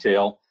this in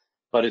detail,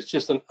 but it's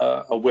just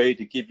a way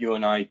to give you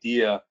an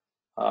idea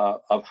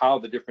of how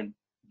the different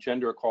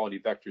gender equality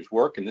vectors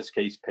work, in this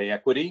case, pay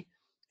equity.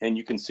 And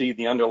you can see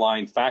the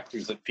underlying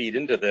factors that feed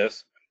into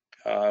this,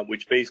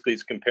 which basically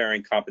is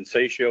comparing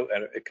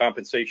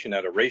compensation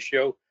at a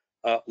ratio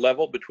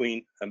level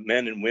between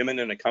men and women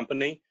in a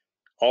company,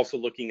 also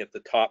looking at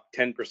the top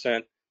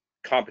 10%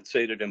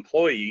 compensated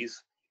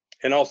employees,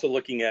 and also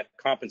looking at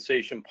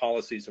compensation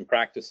policies and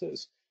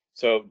practices.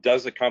 So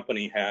does the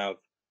company have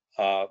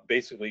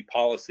basically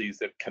policies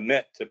that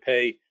commit to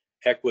pay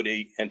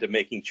equity and to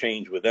making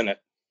change within it?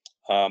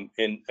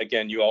 And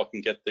again, you all can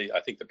get I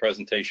think the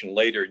presentation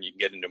later, and you can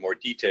get into more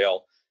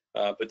detail.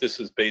 But this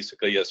is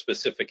basically a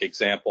specific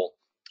example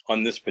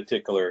on this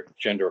particular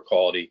gender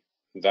equality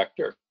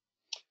vector.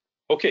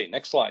 Okay,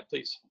 next slide,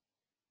 please.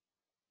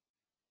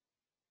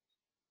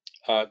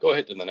 Go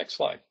ahead to the next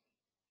slide.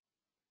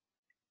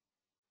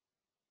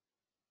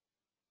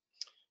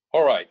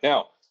 All right,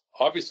 now,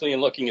 obviously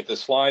in looking at this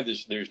slide,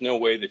 there's no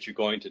way that you're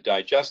going to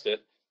digest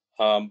it,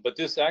 but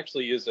this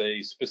actually is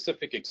a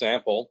specific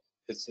example.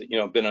 It's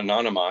been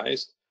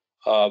anonymized.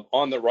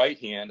 On the right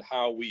hand,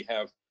 how we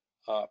have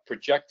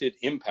projected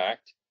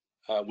impact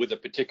with a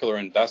particular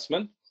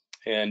investment,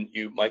 and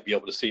you might be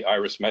able to see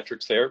IRIS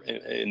metrics there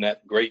in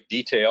that great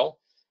detail.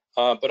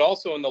 But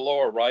also in the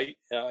lower right,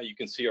 you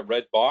can see a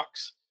red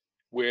box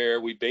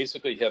where we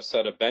basically have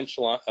set a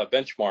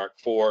benchmark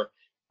for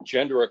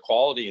gender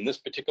equality in this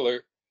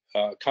particular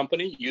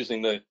company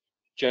using the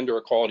gender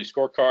equality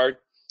scorecard,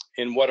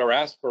 and what our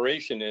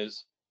aspiration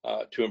is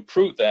to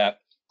improve that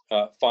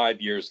 5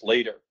 years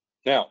later.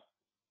 Now,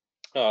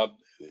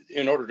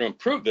 in order to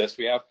improve this,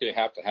 we have to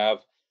have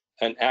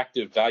an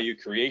active value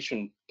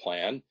creation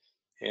plan.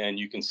 And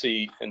you can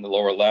see in the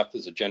lower left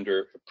is a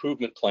gender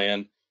improvement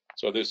plan.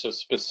 So there's a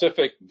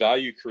specific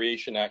value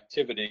creation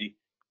activity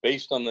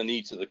based on the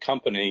needs of the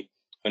company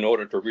in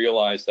order to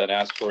realize that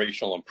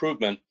aspirational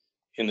improvement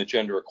in the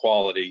gender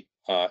equality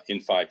in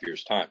 5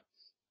 years' time.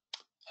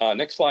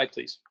 Next slide,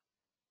 please.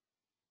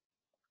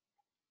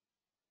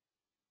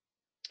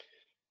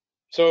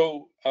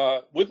 So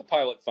with the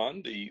pilot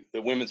fund, the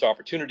Women's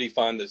Opportunity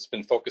Fund that's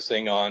been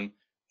focusing on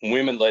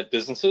women-led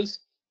businesses,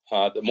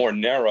 the more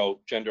narrow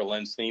gender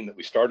lens theme that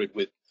we started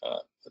with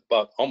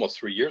about almost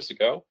 3 years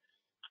ago.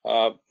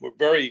 We're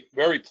very,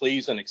 very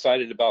pleased and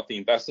excited about the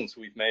investments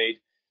we've made.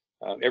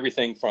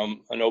 Everything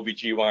from an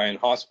OBGYN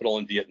hospital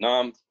in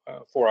Vietnam,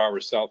 4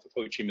 hours south of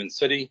Ho Chi Minh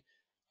City.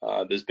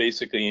 There's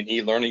basically an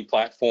e-learning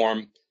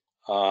platform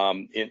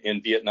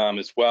in Vietnam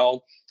as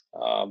well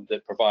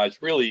that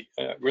provides really,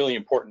 really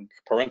important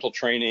parental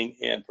training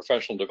and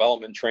professional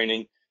development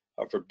training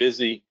for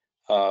busy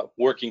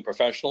working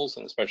professionals,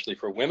 and especially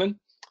for women.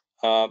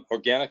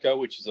 Organica,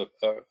 which is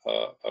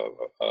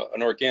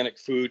an organic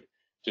food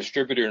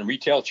distributor and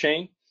retail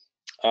chain,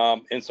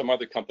 and some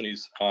other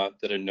companies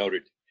that are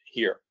noted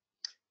here.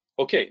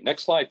 Okay,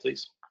 next slide,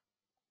 please.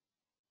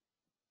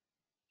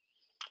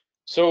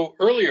 So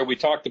earlier we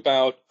talked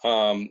about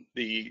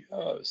the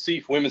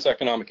CEF Women's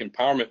Economic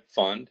Empowerment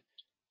Fund,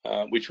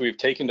 which we've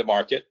taken to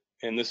market,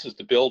 and this is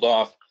to build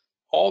off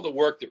all the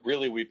work that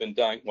really we've been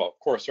doing, well, of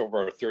course,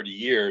 over 30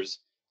 years,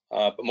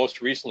 but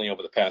most recently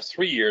over the past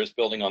 3 years,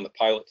 building on the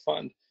pilot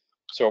fund.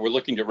 So we're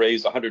looking to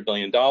raise $100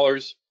 million.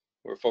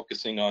 We're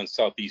focusing on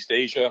Southeast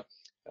Asia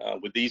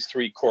with these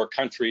 3 core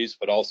countries,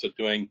 but also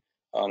doing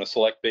on a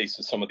select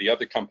basis some of the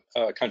other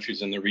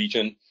countries in the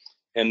region.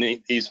 And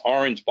these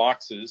orange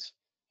boxes,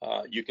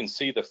 you can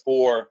see the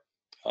 4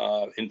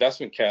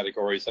 investment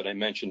categories that I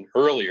mentioned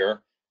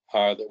earlier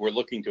that we're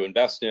looking to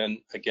invest in,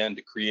 again,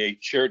 to create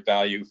shared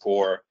value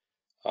for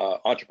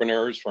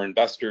entrepreneurs, for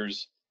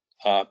investors,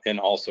 and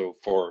also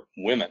for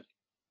women.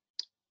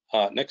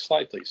 Next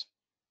slide, please.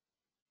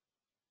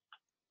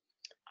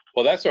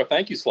 Well, that's our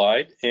thank you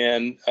slide.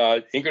 And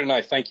Ingrid and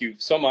I thank you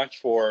so much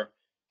for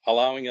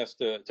allowing us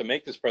to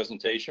make this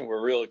presentation.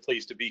 We're really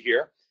pleased to be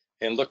here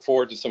and look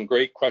forward to some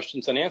great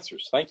questions and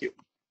answers. Thank you.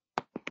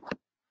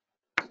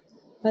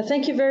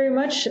 Thank you very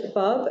much,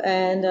 Bob,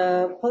 and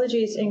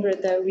apologies,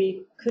 Ingrid, that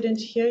we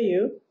couldn't hear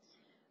you.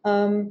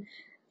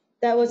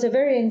 That was a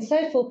very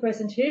insightful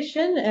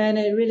presentation, and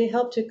it really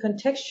helped to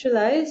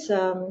contextualize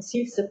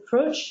CEF's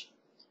approach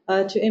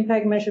to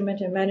impact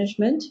measurement and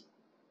management,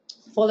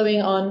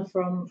 following on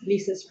from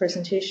Lisa's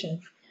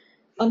presentation.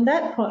 On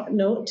that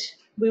note,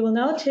 we will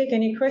now take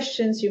any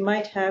questions you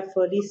might have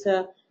for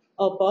Lisa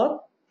or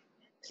Bob.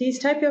 Please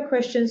type your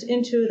questions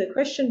into the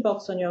question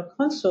box on your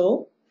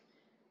console,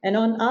 and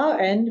on our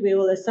end, we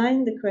will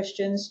assign the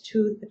questions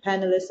to the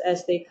panelists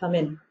as they come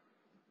in.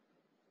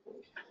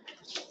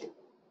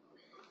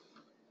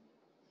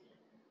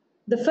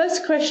 The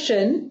first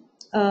question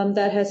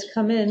that has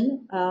come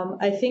in,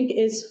 I think,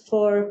 is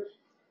for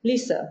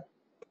Lisa.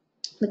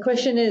 The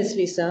question is,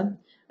 Lisa,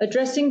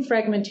 addressing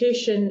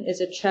fragmentation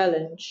is a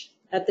challenge.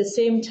 At the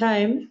same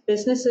time,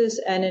 businesses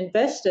and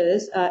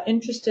investors are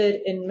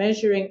interested in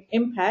measuring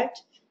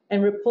impact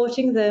and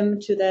reporting them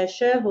to their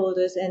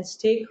shareholders and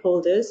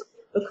stakeholders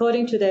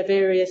according to their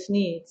various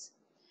needs.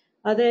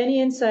 Are there any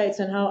insights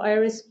on how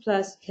IRIS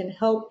Plus can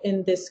help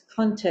in this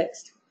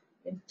context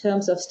in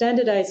terms of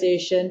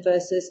standardization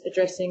versus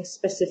addressing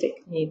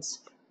specific needs?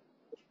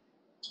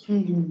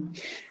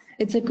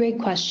 It's a great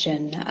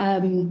question.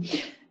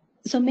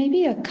 So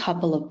maybe a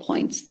couple of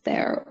points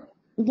there.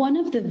 One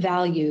of the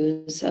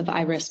values of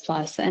IRIS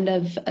Plus and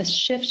of a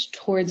shift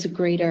towards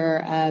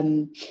greater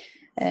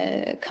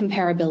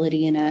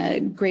comparability and a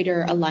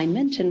greater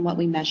alignment in what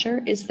we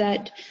measure is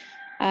that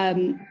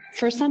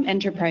for some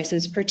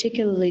enterprises,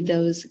 particularly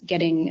those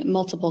getting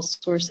multiple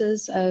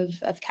sources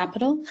of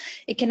capital,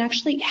 it can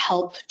actually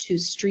help to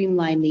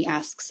streamline the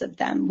asks of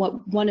them.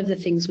 One of the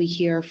things we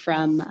hear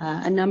from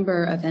a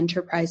number of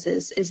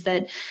enterprises is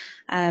that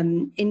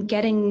in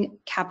getting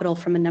capital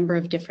from a number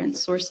of different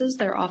sources,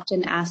 they're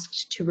often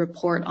asked to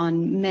report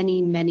on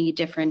many, many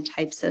different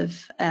types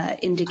of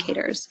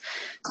indicators.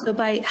 So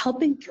by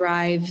helping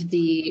drive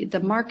the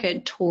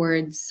market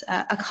towards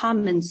a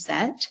common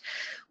set,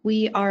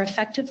 we are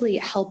effectively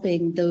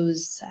helping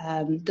those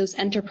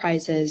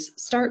enterprises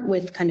start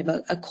with kind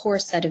of a core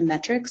set of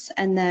metrics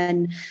and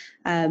then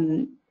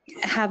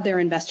have their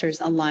investors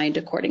aligned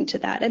according to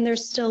that. And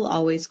there's still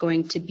always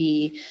going to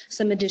be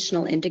some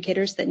additional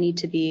indicators that need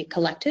to be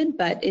collected,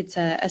 but it's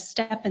a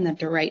step in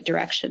the right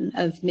direction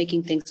of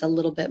making things a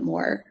little bit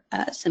more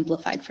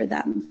simplified for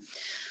them.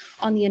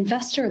 On the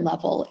investor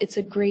level, it's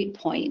a great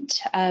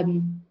point.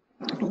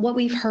 What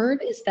we've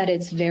heard is that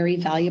it's very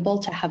valuable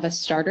to have a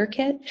starter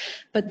kit,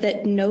 but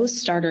that no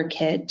starter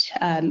kit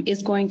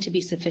is going to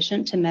be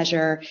sufficient to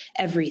measure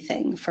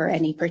everything for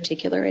any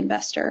particular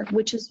investor,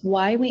 which is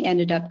why we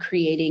ended up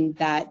creating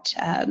that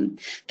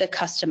the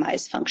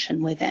customize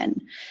function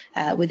within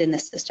the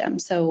system.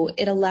 So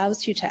it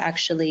allows you to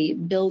actually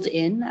build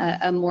in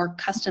a more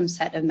custom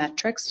set of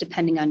metrics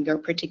depending on your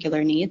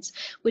particular needs,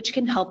 which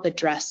can help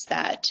address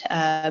that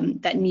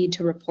that need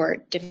to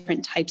report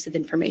different types of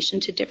information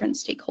to different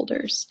stakeholders.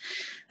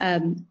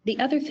 The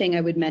other thing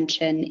I would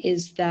mention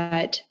is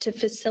that to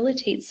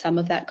facilitate some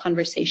of that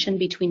conversation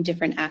between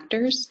different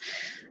actors,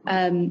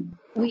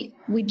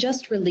 we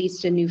just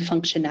released a new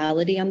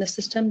functionality on the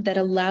system that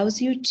allows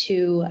you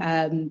to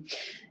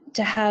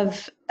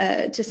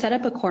set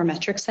up a core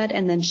metric set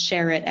and then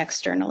share it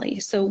externally.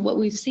 So what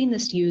we've seen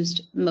this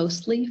used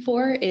mostly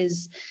for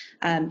is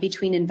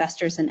between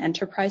investors and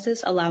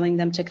enterprises, allowing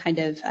them to kind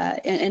of,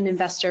 an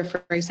investor,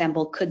 for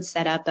example, could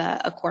set up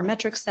a core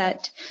metric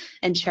set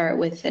and share it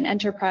with an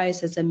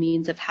enterprise as a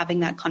means of having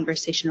that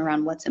conversation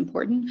around what's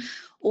important,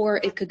 or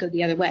it could go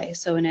the other way.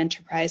 So an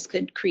enterprise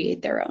could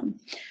create their own.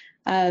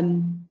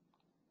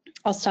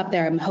 I'll stop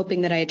there. I'm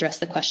hoping that I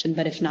addressed the question,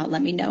 but if not,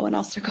 let me know and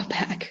I'll circle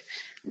back.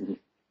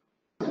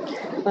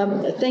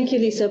 Thank you,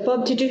 Lisa.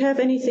 Bob, did you have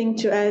anything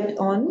to add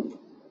on?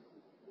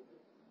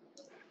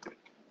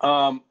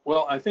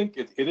 Well, I think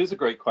it is a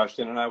great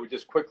question, and I would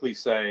just quickly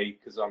say,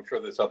 because I'm sure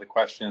there's other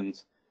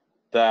questions,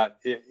 that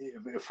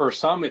for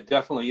some it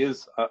definitely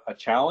is a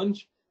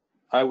challenge.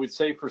 I would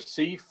say for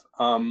CEIF,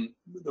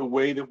 the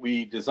way that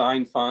we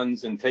design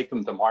funds and take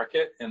them to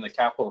market and the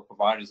capital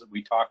providers that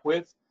we talk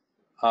with,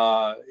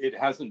 it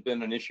hasn't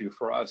been an issue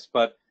for us,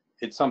 but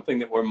it's something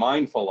that we're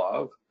mindful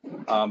of.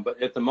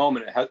 But at the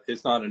moment,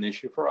 it's not an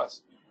issue for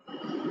us.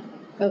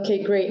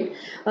 Okay, great.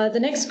 The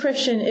next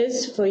question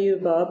is for you,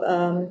 Bob.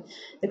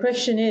 The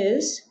question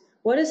is,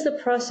 what is the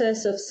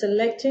process of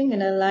selecting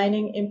and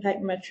aligning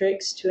impact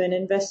metrics to an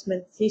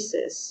investment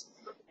thesis?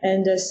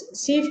 And does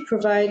CEIF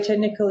provide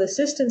technical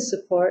assistance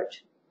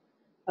support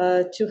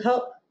to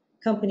help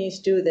companies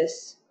do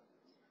this?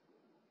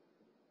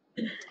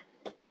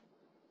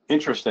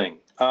 Interesting.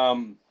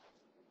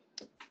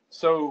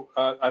 So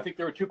I think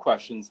there were two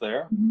questions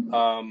there.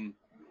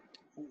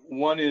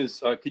 One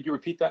is, could you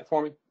repeat that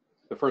for me?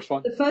 The first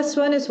one? The first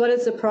one is, what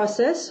is the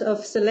process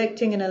of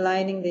selecting and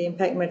aligning the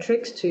impact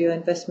metrics to your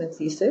investment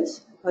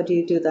thesis? How do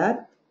you do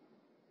that?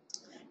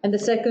 And the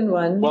second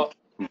one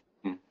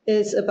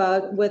is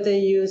about whether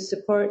you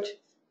support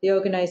the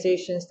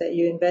organizations that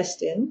you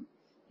invest in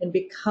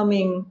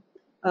becoming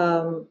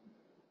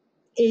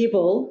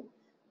able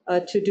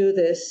to do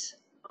this.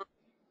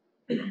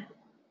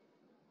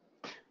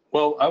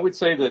 Well, I would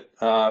say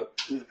that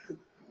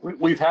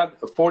we've had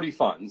 40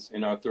 funds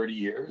in our 30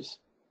 years,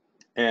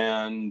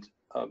 and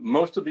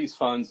most of these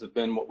funds have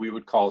been what we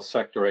would call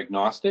sector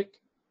agnostic,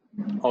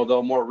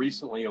 although more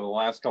recently, over the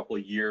last couple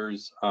of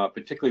years,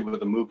 particularly with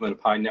the movement of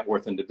high net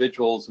worth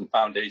individuals and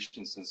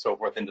foundations and so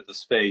forth into the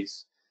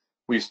space,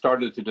 we've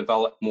started to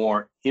develop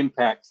more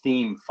impact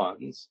theme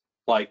funds,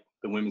 like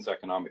the Women's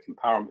Economic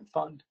Empowerment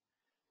Fund.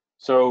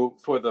 So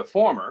for the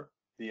former,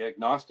 the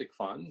agnostic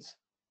funds,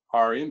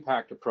 our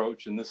impact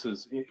approach, and this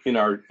is in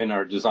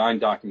our design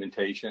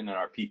documentation and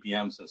our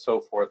PPMs and so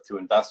forth to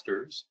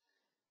investors,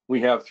 we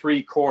have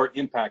 3 core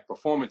impact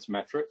performance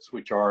metrics,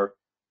 which are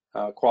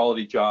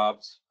quality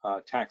jobs,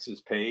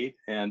 taxes paid,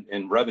 and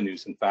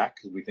revenues, in fact,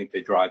 because we think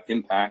they drive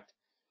impact,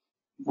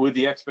 with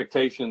the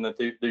expectation that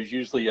there's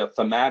usually a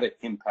thematic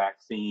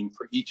impact theme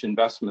for each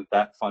investment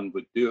that fund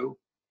would do,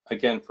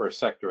 again, for a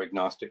sector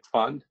agnostic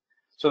fund.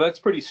 So that's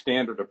pretty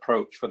standard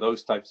approach for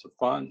those types of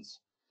funds.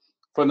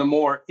 For the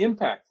more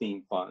impact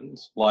theme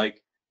funds,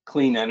 like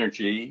clean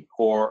energy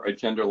or a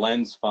gender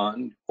lens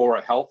fund or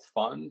a health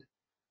fund,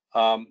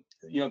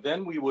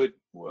 then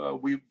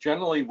we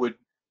generally would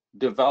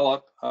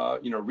develop,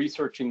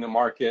 researching the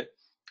market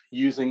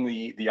using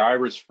the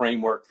IRIS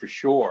framework for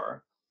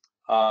sure,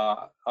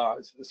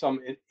 some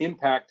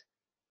impact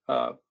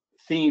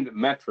themed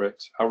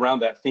metrics around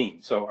that theme,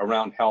 so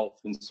around health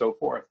and so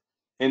forth.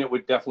 And it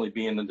would definitely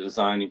be in the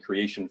design and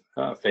creation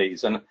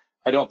phase. And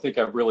I don't think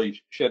I've really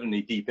shed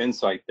any deep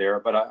insight there,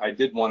 but I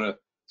did want to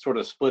sort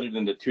of split it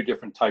into 2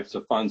 different types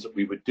of funds that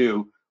we would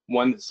do.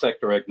 One that's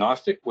sector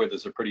agnostic, where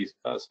there's a pretty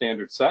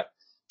standard set.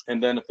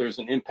 And then if there's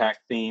an impact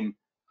theme,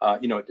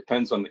 it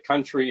depends on the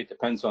country, it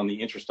depends on the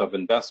interest of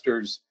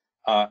investors,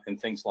 and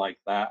things like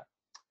that.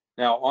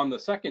 Now, on the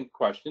second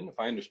question, if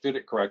I understood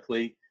it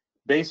correctly,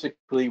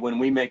 basically when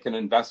we make an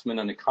investment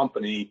in a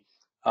company,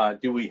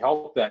 do we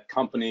help that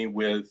company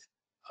with,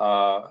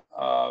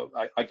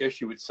 I guess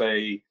you would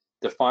say,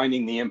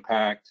 defining the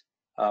impact,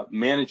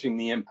 managing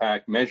the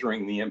impact,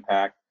 measuring the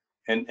impact,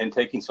 and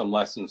taking some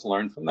lessons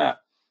learned from that.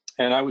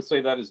 And I would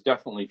say that is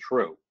definitely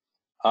true.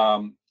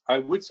 I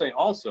would say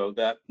also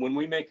that when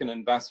we make an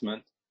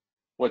investment,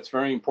 what's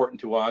very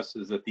important to us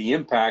is that the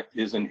impact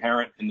is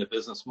inherent in the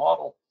business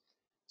model.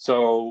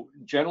 So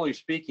generally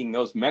speaking,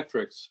 those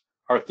metrics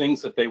are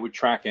things that they would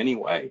track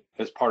anyway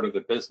as part of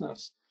the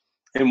business.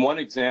 And one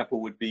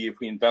example would be if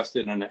we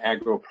invested in an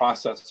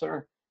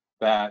agro-processor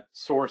that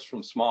sourced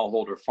from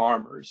smallholder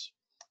farmers,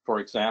 for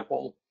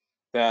example,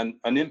 then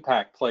an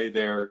impact play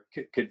there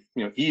could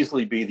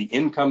easily be the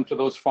income to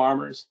those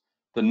farmers,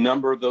 the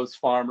number of those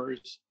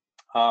farmers,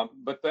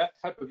 but that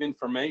type of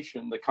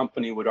information the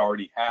company would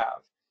already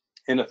have.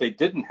 And if they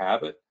didn't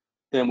have it,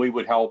 then we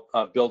would help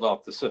build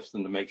up the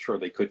system to make sure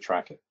they could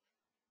track it.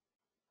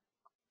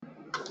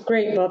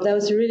 Great, Bob. That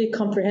was a really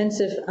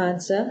comprehensive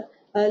answer.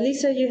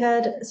 Lisa, you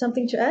had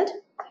something to add?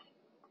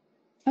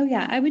 Oh,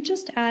 yeah, I would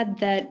just add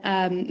that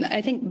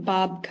I think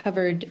Bob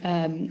covered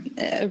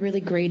a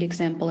really great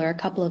example, or a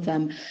couple of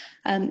them.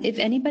 If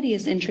anybody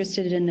is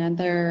interested in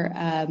another,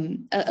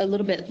 a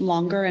little bit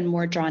longer and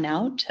more drawn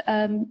out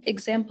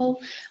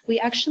example, we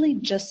actually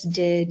just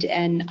did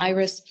an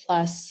Iris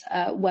Plus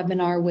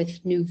webinar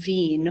with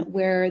GIIN,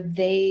 where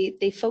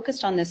they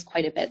focused on this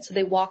quite a bit. So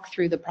they walk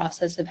through the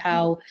process of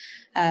how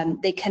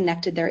they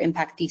connected their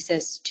impact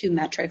thesis to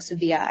metrics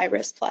via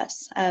Iris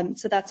Plus.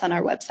 So that's on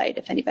our website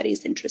if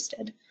anybody's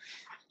interested.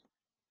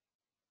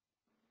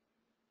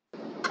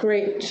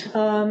 Great.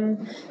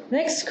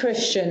 Next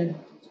question.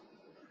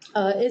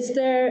 Is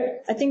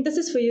there, I think this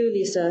is for you,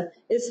 Lisa,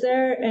 is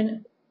there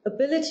an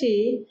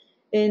ability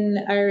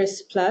in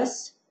Iris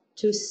Plus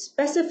to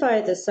specify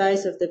the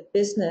size of the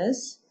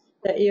business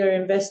that you're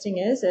investing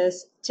in,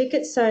 as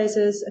ticket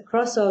sizes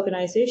across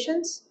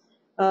organizations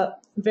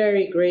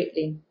vary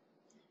greatly?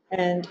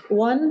 And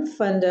one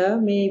funder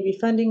may be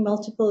funding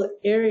multiple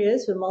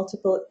areas with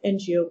multiple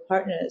NGO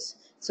partners.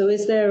 So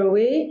is there a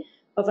way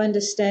of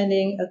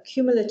understanding a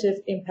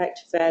cumulative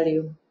impact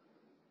value?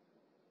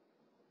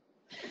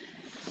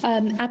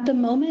 At the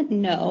moment,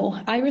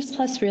 no. Iris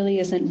Plus really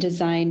isn't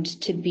designed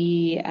to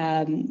be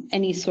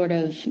any sort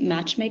of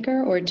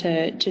matchmaker or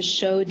to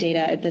show data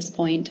at this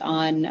point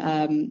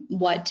on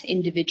what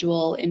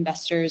individual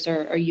investors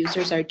or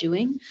users are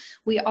doing.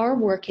 We are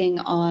working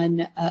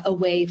on a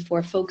way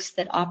for folks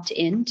that opt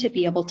in to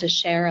be able to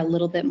share a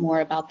little bit more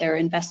about their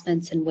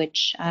investments and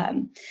which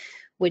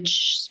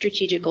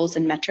strategic goals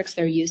and metrics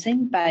they're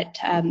using. But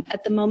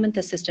at the moment,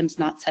 the system's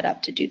not set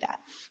up to do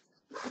that.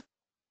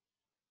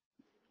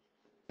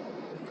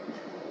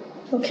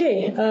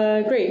 Okay,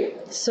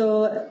 great.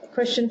 So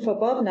question for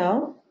Bob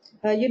now.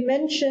 You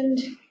mentioned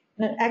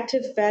an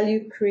active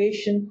value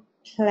creation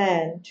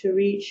plan to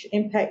reach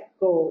impact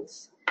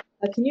goals.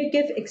 Can you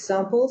give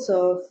examples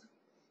of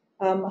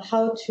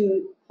how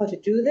to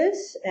do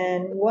this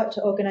and what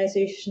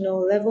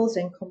organizational levels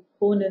and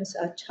components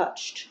are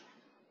touched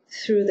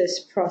through this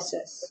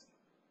process?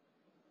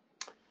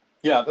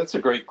 Yeah, that's a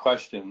great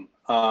question.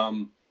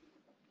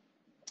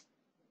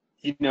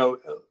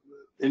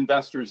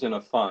 Investors in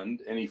a fund,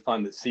 any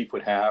fund that CEEP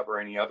would have or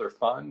any other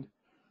fund,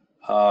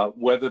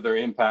 whether they're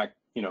impact,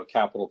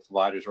 capital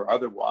providers or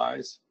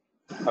otherwise,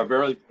 are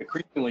very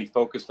increasingly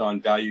focused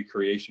on value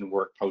creation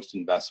work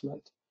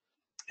post-investment.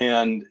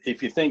 And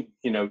if you think,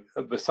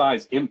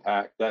 besides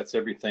impact, that's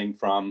everything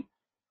from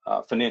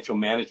financial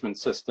management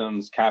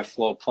systems, cash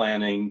flow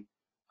planning,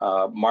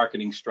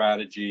 marketing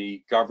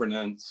strategy,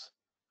 governance,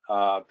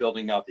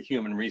 building out the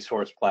human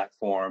resource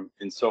platform,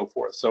 and so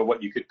forth. So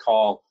what you could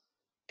call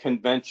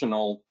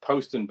conventional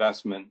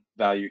post-investment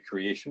value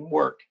creation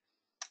work.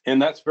 And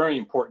that's very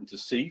important to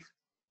CEEP.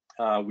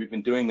 We've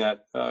been doing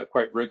that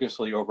quite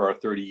rigorously over our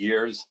 30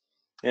 years.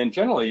 And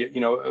generally,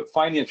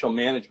 financial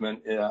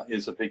management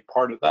is a big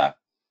part of that.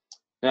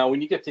 Now,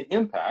 when you get to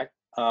impact,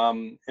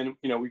 and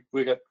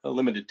we got a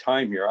limited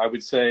time here, I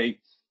would say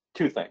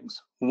two things.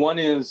 One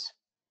is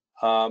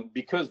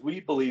because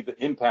we believe that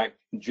impact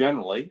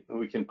generally,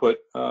 we can put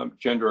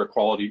gender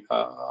equality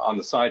on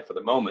the side for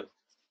the moment,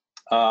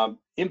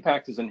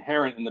 impact is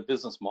inherent in the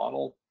business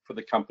model for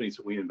the companies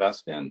that we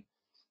invest in.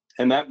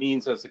 And that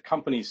means as the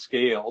company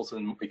scales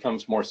and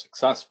becomes more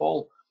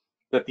successful,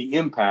 that the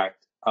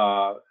impact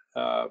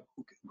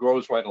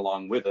grows right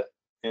along with it.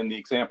 And the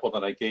example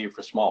that I gave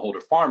for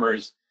smallholder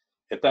farmers,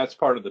 if that's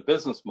part of the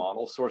business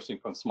model,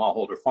 sourcing from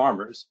smallholder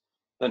farmers,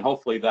 then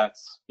hopefully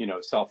that's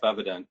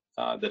self-evident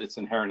that it's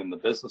inherent in the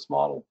business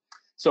model.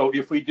 So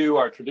if we do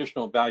our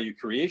traditional value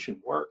creation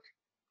work,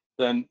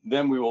 then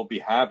we will be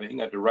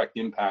having a direct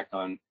impact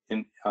on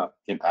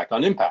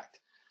impact.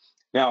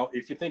 Now,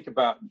 if you think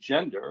about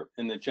gender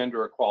and the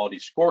gender equality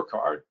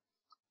scorecard,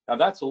 now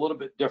that's a little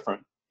bit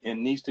different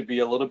and needs to be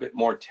a little bit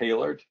more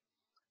tailored.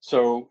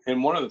 So,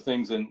 and one of the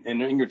things, and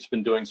Ingrid's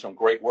been doing some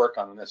great work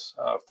on this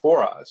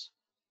for us,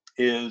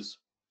 is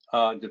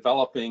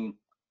developing,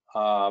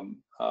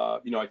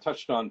 I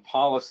touched on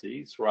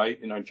policies,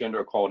 right, in our gender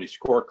equality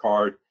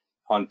scorecard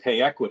on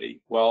pay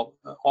equity. Well,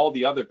 all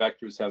the other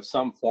vectors have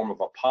some form of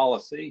a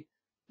policy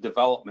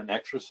development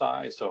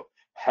exercise. So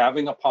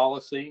having a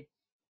policy,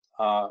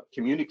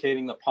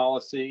 communicating the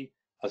policy,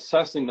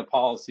 assessing the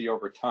policy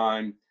over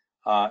time,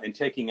 and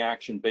taking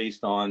action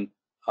based on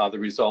the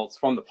results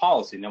from the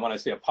policy. Now, when I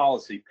say a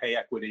policy, pay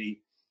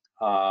equity,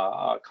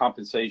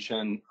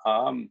 compensation,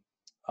 and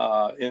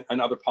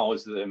other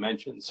policies that I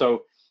mentioned.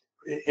 So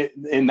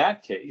in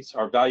that case,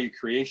 our value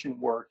creation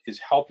work is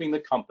helping the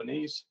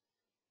companies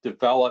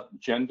develop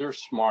gender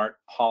smart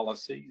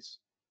policies,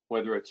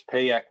 whether it's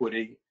pay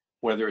equity,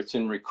 whether it's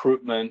in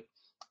recruitment,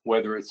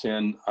 whether it's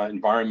in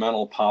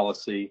environmental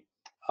policy,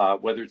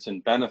 whether it's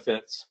in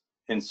benefits,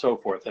 and so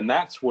forth. And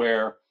that's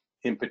where,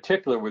 in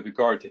particular, with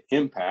regard to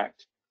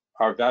impact,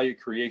 our value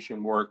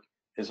creation work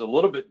is a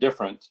little bit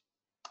different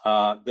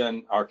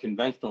than our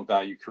conventional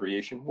value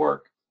creation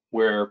work,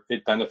 where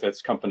it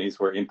benefits companies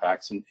where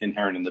impact's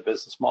inherent in the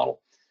business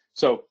model.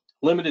 So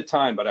limited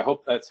time, but I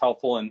hope that's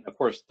helpful. And of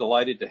course,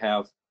 delighted to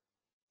have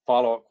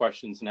follow-up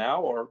questions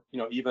now, or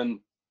even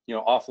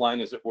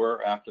offline, as it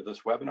were, after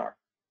this webinar.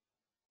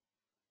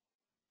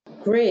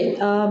 Great.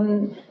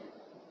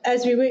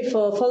 As we wait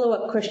for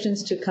follow-up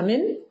questions to come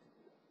in,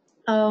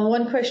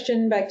 one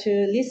question back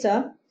to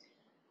Lisa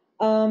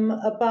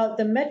about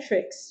the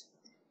metrics.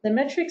 The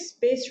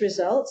metrics-based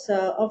results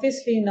are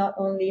obviously not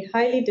only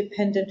highly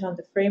dependent on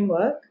the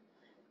framework,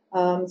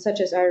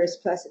 such as IRIS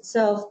Plus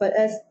itself, but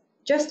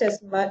just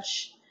as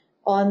much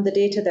on the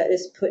data that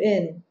is put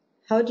in.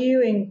 How do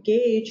you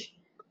engage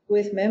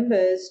with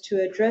members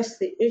to address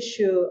the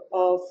issue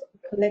of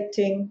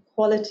collecting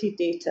quality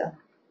data?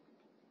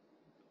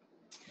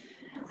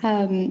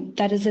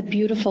 That is a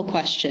beautiful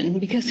question,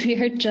 because we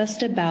are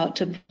just about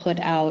to put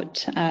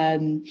out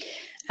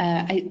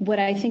what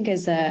I think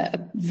is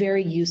a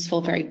very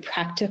useful, very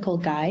practical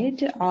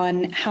guide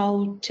on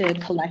how to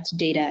collect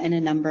data in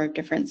a number of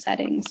different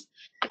settings.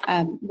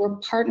 We're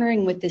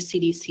partnering with the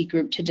CDC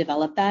group to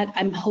develop that.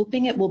 I'm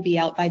hoping it will be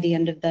out by the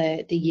end of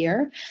the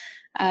year,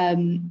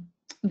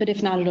 but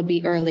if not, it'll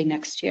be early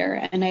next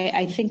year. And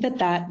I think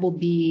that will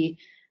be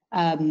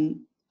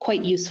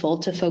quite useful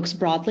to folks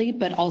broadly,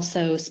 but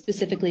also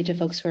specifically to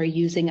folks who are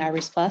using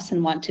IRIS Plus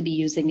and want to be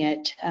using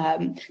it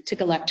to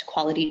collect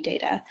quality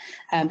data.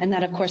 And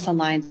that, of course,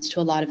 aligns to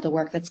a lot of the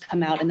work that's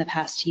come out in the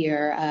past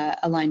year,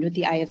 aligned with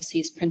the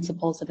IFC's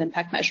principles of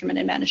impact measurement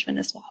and management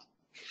as well.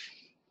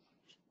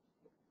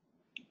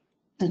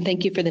 And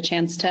thank you for the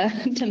chance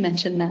to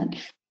mention that.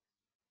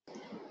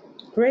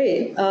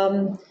 Great.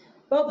 Bob,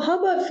 how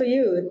about for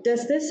you?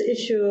 Does this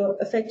issue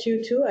affect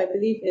you too? I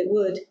believe it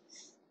would.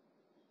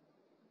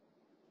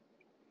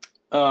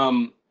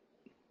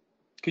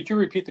 Could you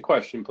repeat the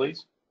question,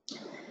 please?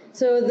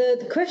 So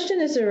the question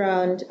is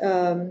around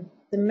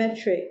the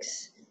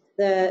metrics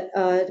that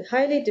are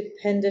highly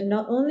dependent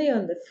not only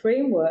on the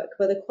framework,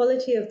 but the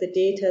quality of the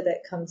data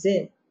that comes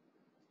in.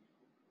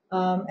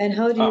 And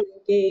how do you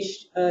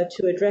engage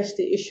to address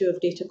the issue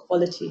of data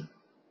quality?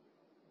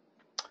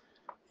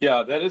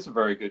 Yeah, that is a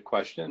very good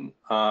question.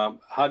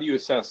 How do you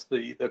assess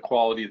the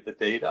quality of the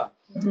data?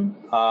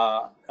 Mm-hmm.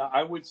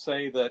 I would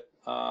say that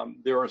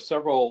there are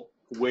several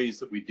ways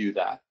that we do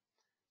that.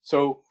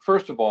 So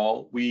first of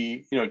all,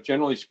 we,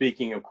 generally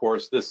speaking, of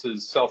course, this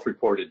is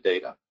self-reported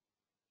data,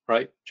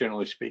 right?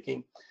 Generally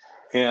speaking.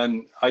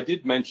 And I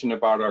did mention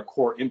about our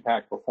core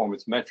impact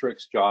performance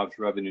metrics, jobs,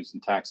 revenues,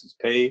 and taxes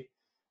paid.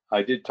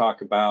 I did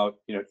talk about,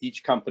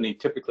 each company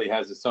typically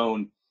has its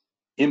own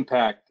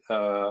impact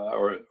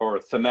or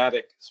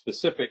thematic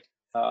specific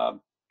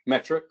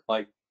metric,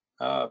 like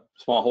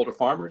smallholder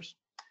farmers.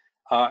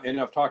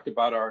 And I've talked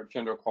about our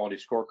gender equality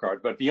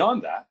scorecard. But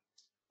beyond that,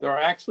 there are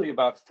actually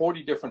about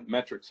 40 different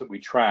metrics that we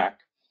track,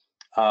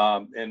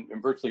 and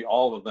virtually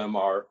all of them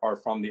are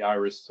from the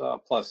IRIS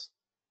Plus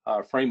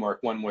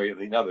framework, one way or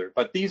the other.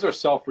 But these are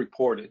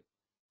self-reported.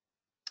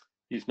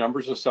 These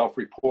numbers are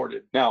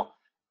self-reported. Now,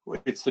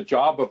 it's the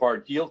job of our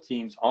deal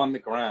teams on the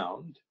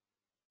ground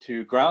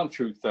to ground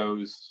truth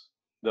those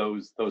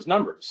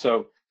numbers.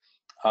 So,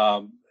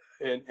 of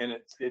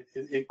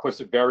course,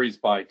 it varies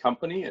by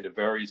company, and it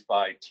varies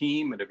by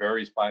team, and it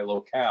varies by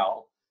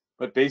locale.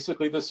 But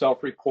basically, the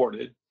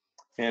self-reported.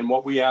 And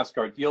what we ask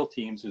our deal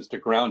teams is to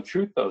ground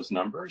truth those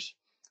numbers.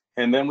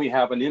 And then we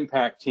have an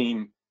impact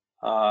team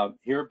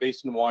here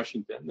based in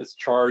Washington that's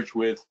charged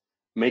with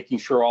making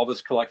sure all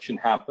this collection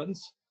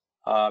happens,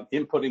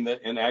 inputting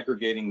and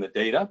aggregating the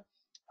data,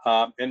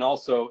 and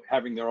also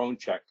having their own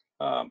check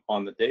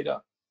on the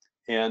data.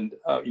 And,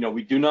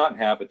 we do not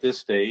have at this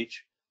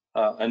stage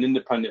an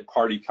independent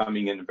party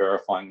coming in and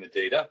verifying the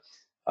data,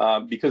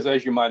 because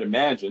as you might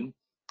imagine,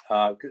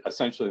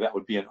 essentially that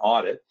would be an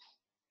audit.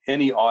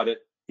 Any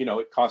audit,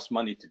 it costs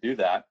money to do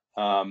that,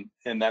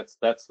 and that's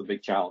the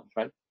big challenge,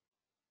 right?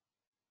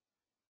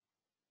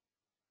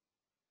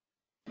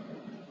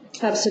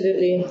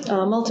 Absolutely.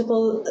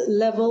 Multiple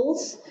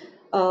levels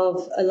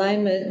of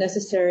alignment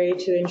necessary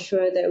to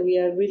ensure that we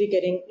are really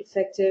getting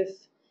effective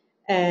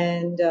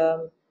and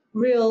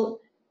real,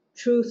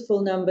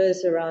 truthful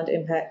numbers around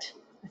impact.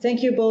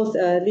 Thank you both,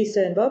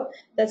 Lisa and Bob.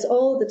 That's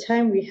all the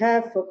time we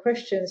have for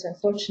questions,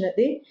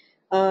 unfortunately.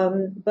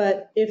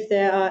 But if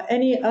there are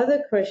any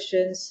other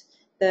questions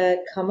that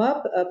come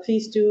up,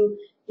 please do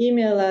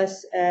email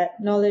us at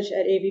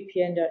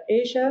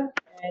knowledge@avpn.asia,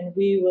 and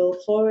we will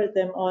forward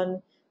them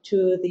on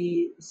to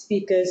the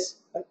speakers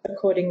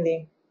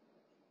accordingly.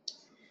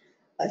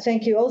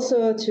 Thank you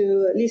also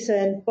to Lisa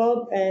and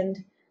Bob,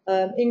 and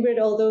Ingrid,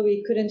 although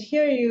we couldn't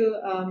hear you,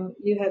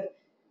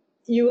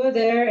 you were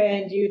there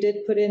and you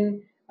did put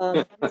in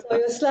I saw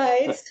your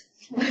slides.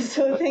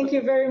 So thank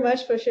you very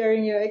much for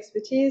sharing your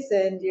expertise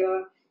and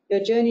your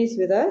journeys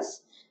with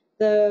us.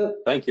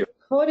 The Thank you.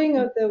 recording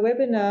of the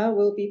webinar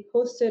will be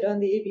posted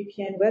on the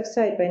ABPN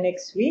website by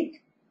next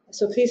week,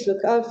 so please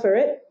look out for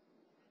it.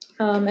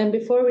 And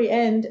before we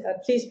end,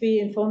 please be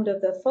informed of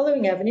the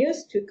following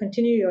avenues to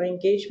continue your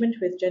engagement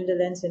with Gender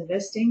Lens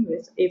Investing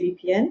with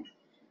ABPN.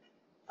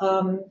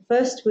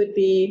 First would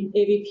be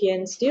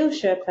ABPN's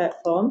DealShare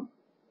platform,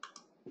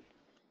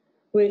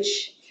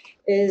 which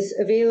is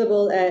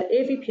available at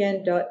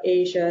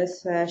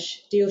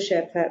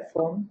avpn.asia/DealShare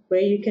platform,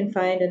 where you can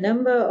find a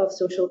number of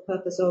social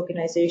purpose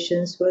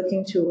organizations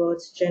working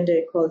towards gender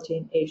equality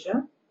in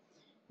Asia.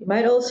 You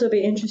might also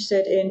be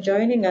interested in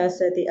joining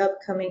us at the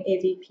upcoming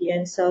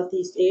AVPN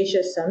Southeast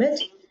Asia Summit,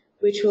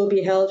 which will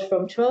be held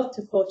from 12th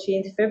to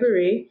 14th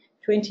February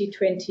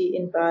 2020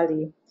 in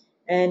Bali.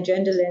 And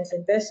gender lens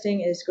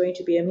investing is going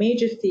to be a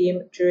major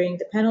theme during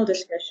the panel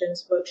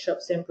discussions,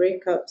 workshops, and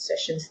breakout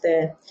sessions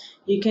there.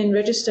 You can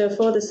register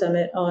for the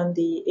summit on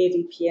the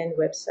AVPN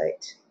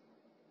website.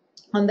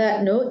 On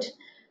that note,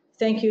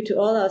 thank you to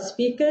all our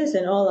speakers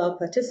and all our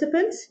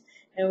participants,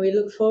 and we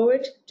look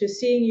forward to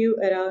seeing you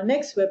at our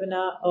next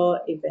webinar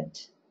or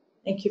event.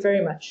 Thank you very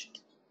much.